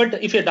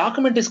 But if a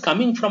document is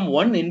coming from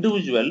one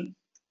individual,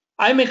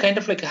 I may kind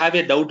of like have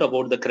a doubt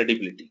about the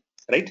credibility,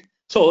 right?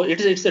 So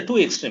it's the two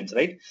extremes,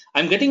 right?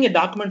 I'm getting a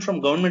document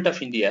from government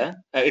of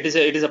India. It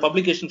is a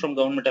publication from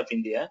government of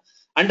India,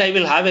 and I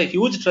will have a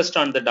huge trust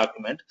on the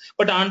document.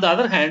 But on the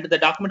other hand, the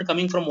document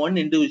coming from one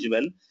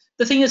individual,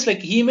 the thing is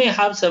like he may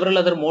have several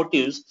other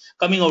motives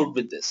coming out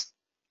with this.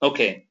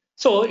 Okay,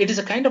 so it is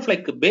a kind of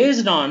like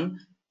based on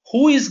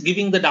who is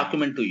giving the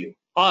document to you,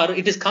 or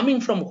it is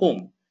coming from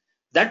whom.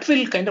 That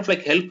will kind of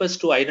like help us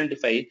to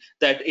identify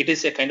that it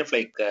is a kind of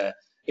like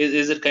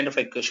Is it kind of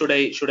like should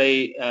I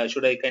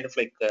kind of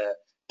like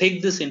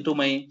take this into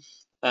my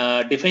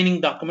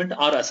defining document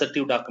or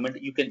assertive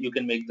document? You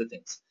can make the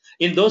things.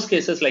 In those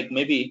cases, like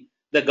maybe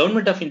the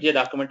Government of India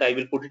document, I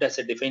will put it as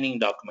a defining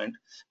document,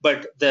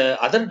 but the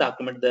other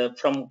document, the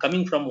from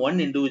coming from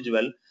one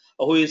individual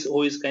who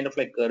is kind of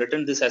like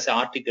written this as an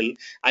article,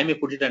 I may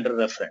put it under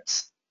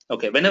reference.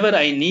 Okay, whenever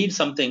I need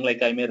something,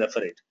 like I may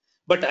refer it,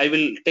 but I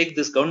will take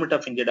this Government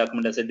of India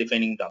document as a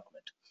defining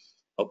document.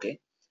 Okay,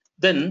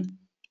 then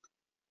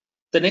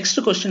the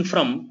next question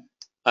from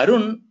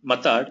Arun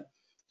Mathad: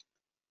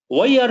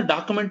 why are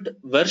document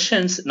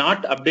versions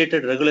not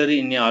updated regularly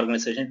in your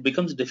organization? It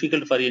becomes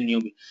difficult for a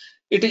newbie.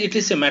 It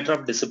is a matter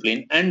of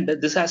discipline, and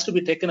this has to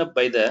be taken up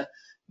by the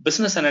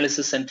Business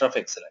Analysis Center of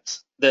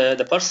Excellence.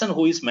 The person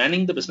who is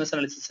manning the Business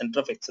Analysis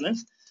Center of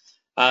Excellence,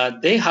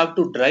 they have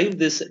to drive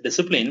this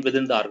discipline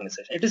within the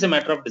organization. It is a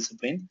matter of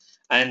discipline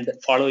and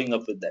following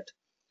up with that.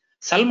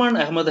 Salman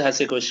Ahmed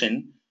has a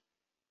question.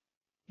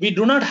 We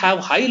do not have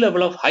high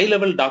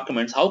level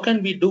documents. How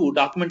can we do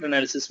document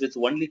analysis with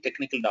only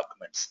technical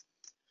documents?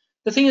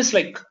 The thing is,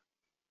 like,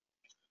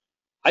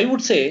 I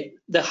would say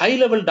the high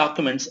level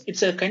documents,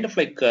 it's a kind of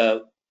like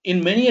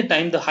in many a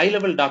time the high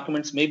level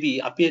documents may be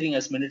appearing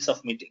as minutes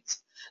of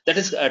meetings. That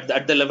is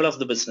at the level of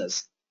the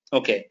business.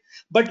 Okay,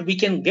 but we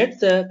can get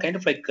the kind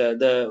of like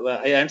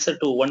I answered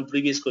to one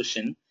previous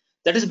question.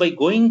 That is by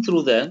going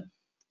through the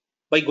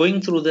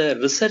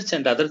research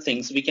and other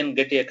things, we can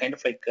get a kind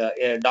of like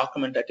a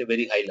document at a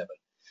very high level.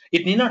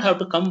 It need not have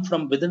to come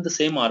from within the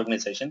same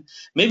organization.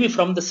 Maybe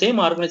from the same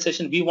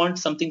organization, we want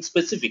something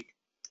specific.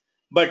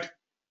 But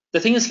the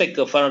thing is, like,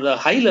 for the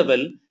high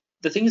level,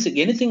 the thing is, like,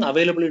 anything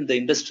available in the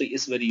industry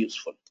is very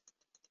useful.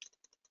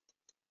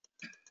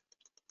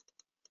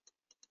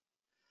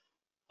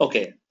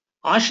 Okay,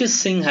 Ashish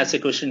Singh has a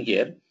question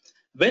here.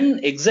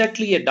 When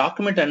exactly a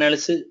document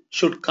analysis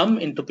should come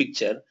into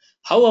picture?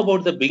 How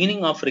about the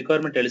beginning of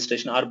requirement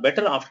illustration, or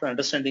better after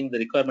understanding the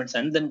requirements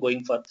and then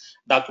going for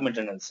document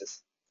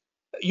analysis?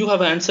 You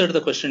have answered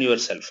the question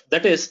yourself.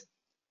 That is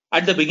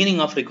at the beginning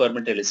of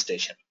requirement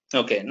illustration.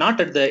 Okay, not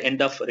at the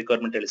end of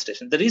requirement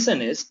illustration. The reason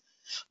is,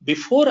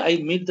 before I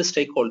meet the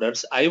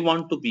stakeholders, I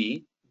want to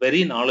be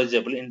very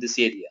knowledgeable in this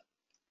area,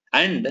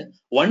 and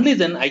only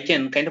then I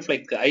can kind of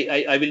like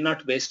I will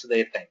not waste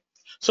their time.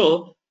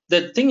 So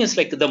the thing is,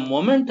 like, the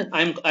moment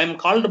I'm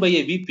called by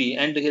a VP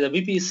and the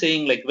VP is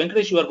saying, like,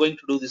 Venkadesh, you are going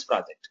to do this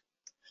project.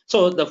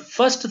 So the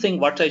first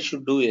thing what I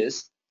should do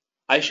is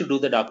I should do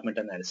the document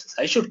analysis.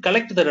 I should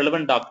collect the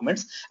relevant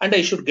documents and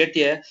I should get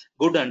a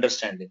good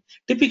understanding.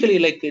 Typically,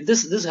 like,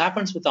 this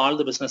happens with all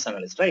the business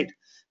analysts, right?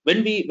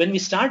 When we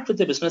start with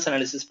the business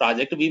analysis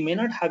project, we may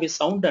not have a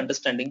sound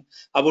understanding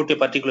about a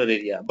particular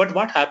area. But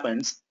what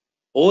happens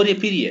over a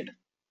period?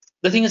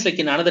 The thing is, like,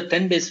 in another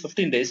 10 days,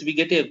 15 days, we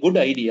get a good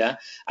idea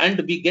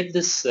and we get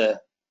this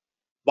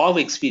wow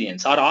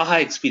experience or aha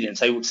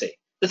experience, I would say.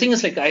 The thing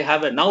is, like,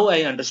 now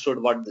I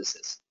understood what this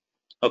is.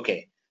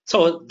 Okay,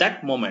 so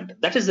that moment,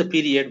 that is the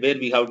period where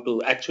we have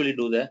to actually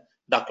do the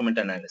document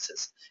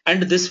analysis,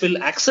 and this will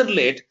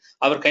accelerate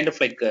our kind of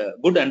like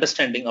good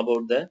understanding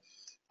about the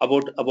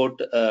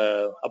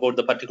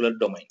particular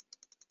domain.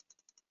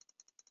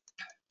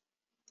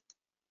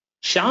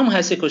 Shyam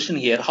has a question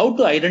here: how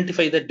to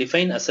identify the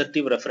define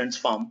assertive reference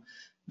form,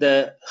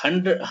 the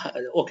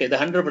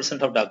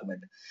 100% of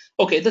document?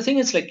 Okay, the thing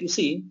is, like, you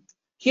see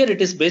here,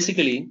 it is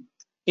basically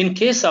in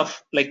case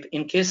of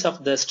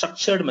the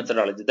structured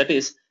methodology. That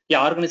is,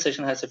 your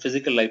organization has a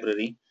physical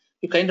library.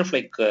 You kind of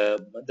like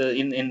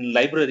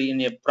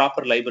in a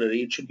proper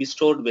library, it should be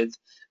stored with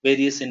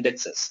various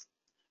indexes.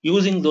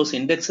 Using those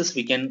indexes,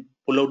 we can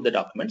pull out the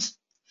documents.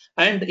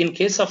 And in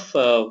case of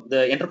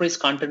the enterprise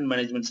content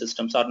management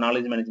systems or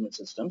knowledge management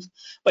systems,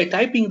 by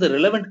typing the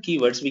relevant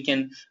keywords, we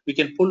can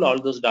pull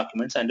all those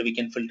documents and we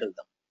can filter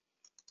them.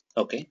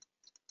 Okay.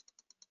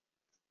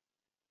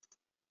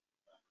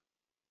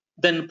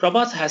 Then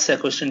Prabhat has a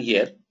question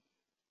here.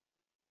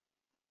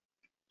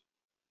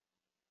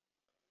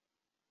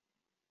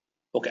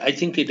 Okay, I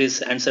think it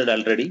is answered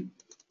already.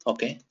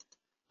 Okay.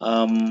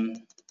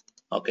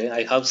 Okay,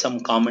 I have some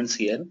comments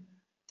here.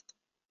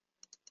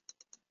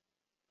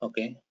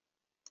 Okay.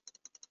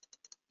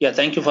 Yeah,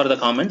 thank you for the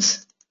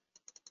comments.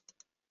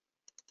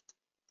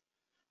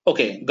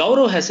 Okay,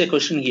 Gaurav has a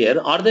question here.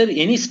 Are there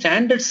any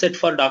standards set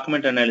for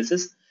document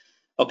analysis?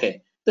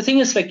 Okay, the thing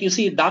is, like, you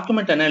see,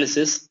 document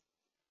analysis,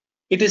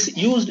 it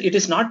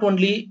is not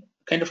only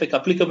kind of like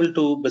applicable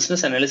to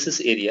business analysis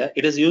area,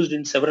 it is used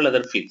in several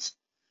other fields.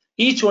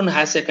 Each one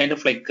has a kind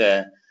of like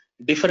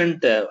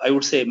different, I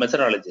would say,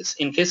 methodologies.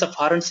 In case of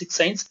forensic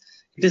science,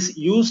 it is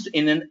used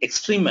in an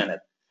extreme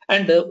manner.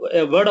 And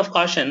a word of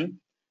caution,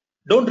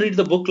 don't read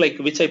the book like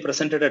which I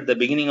presented at the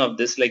beginning of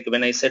this, like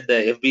when I said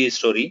the FBA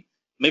story.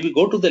 Maybe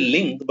go to the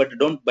link, but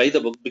don't buy the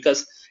book,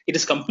 because it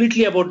is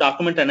completely about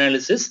document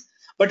analysis,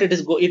 but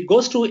it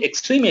goes to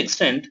extreme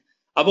extent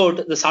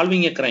about the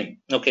solving a crime.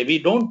 Okay, we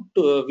don't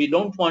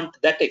want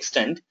that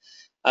extent,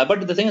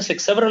 but the thing is, like,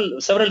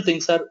 several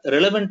things are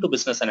relevant to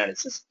business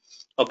analysis.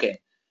 Okay,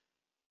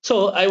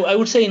 So I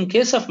would say in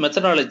case of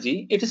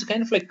methodology, it is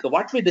kind of like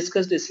what we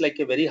discussed is like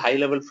a very high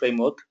level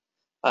framework.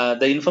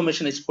 The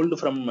information is pulled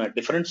from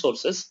different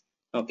sources.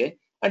 Okay.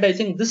 And I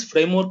think this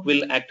framework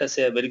will act as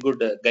a very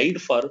good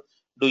guide for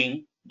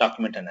doing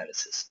document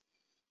analysis.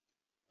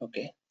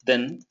 Okay.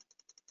 Then,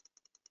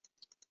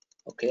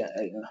 okay.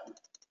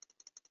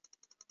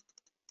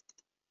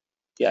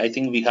 Yeah, I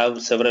think we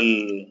have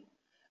several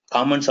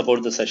comments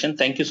about the session.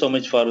 Thank you so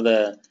much for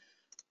the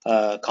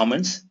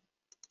comments.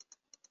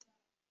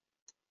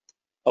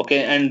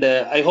 Okay, and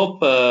I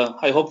hope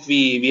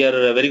we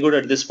are very good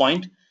at this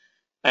point.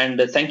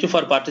 And thank you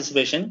for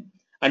participation.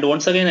 And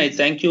once again, I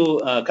thank you,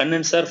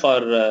 Kannan sir,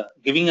 for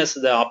giving us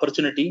the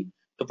opportunity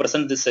to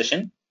present this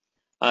session.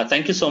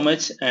 Thank you so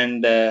much,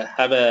 and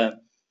have a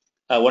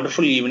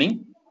wonderful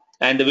evening.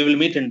 And we will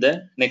meet in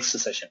the next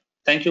session.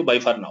 Thank you. Bye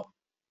for now.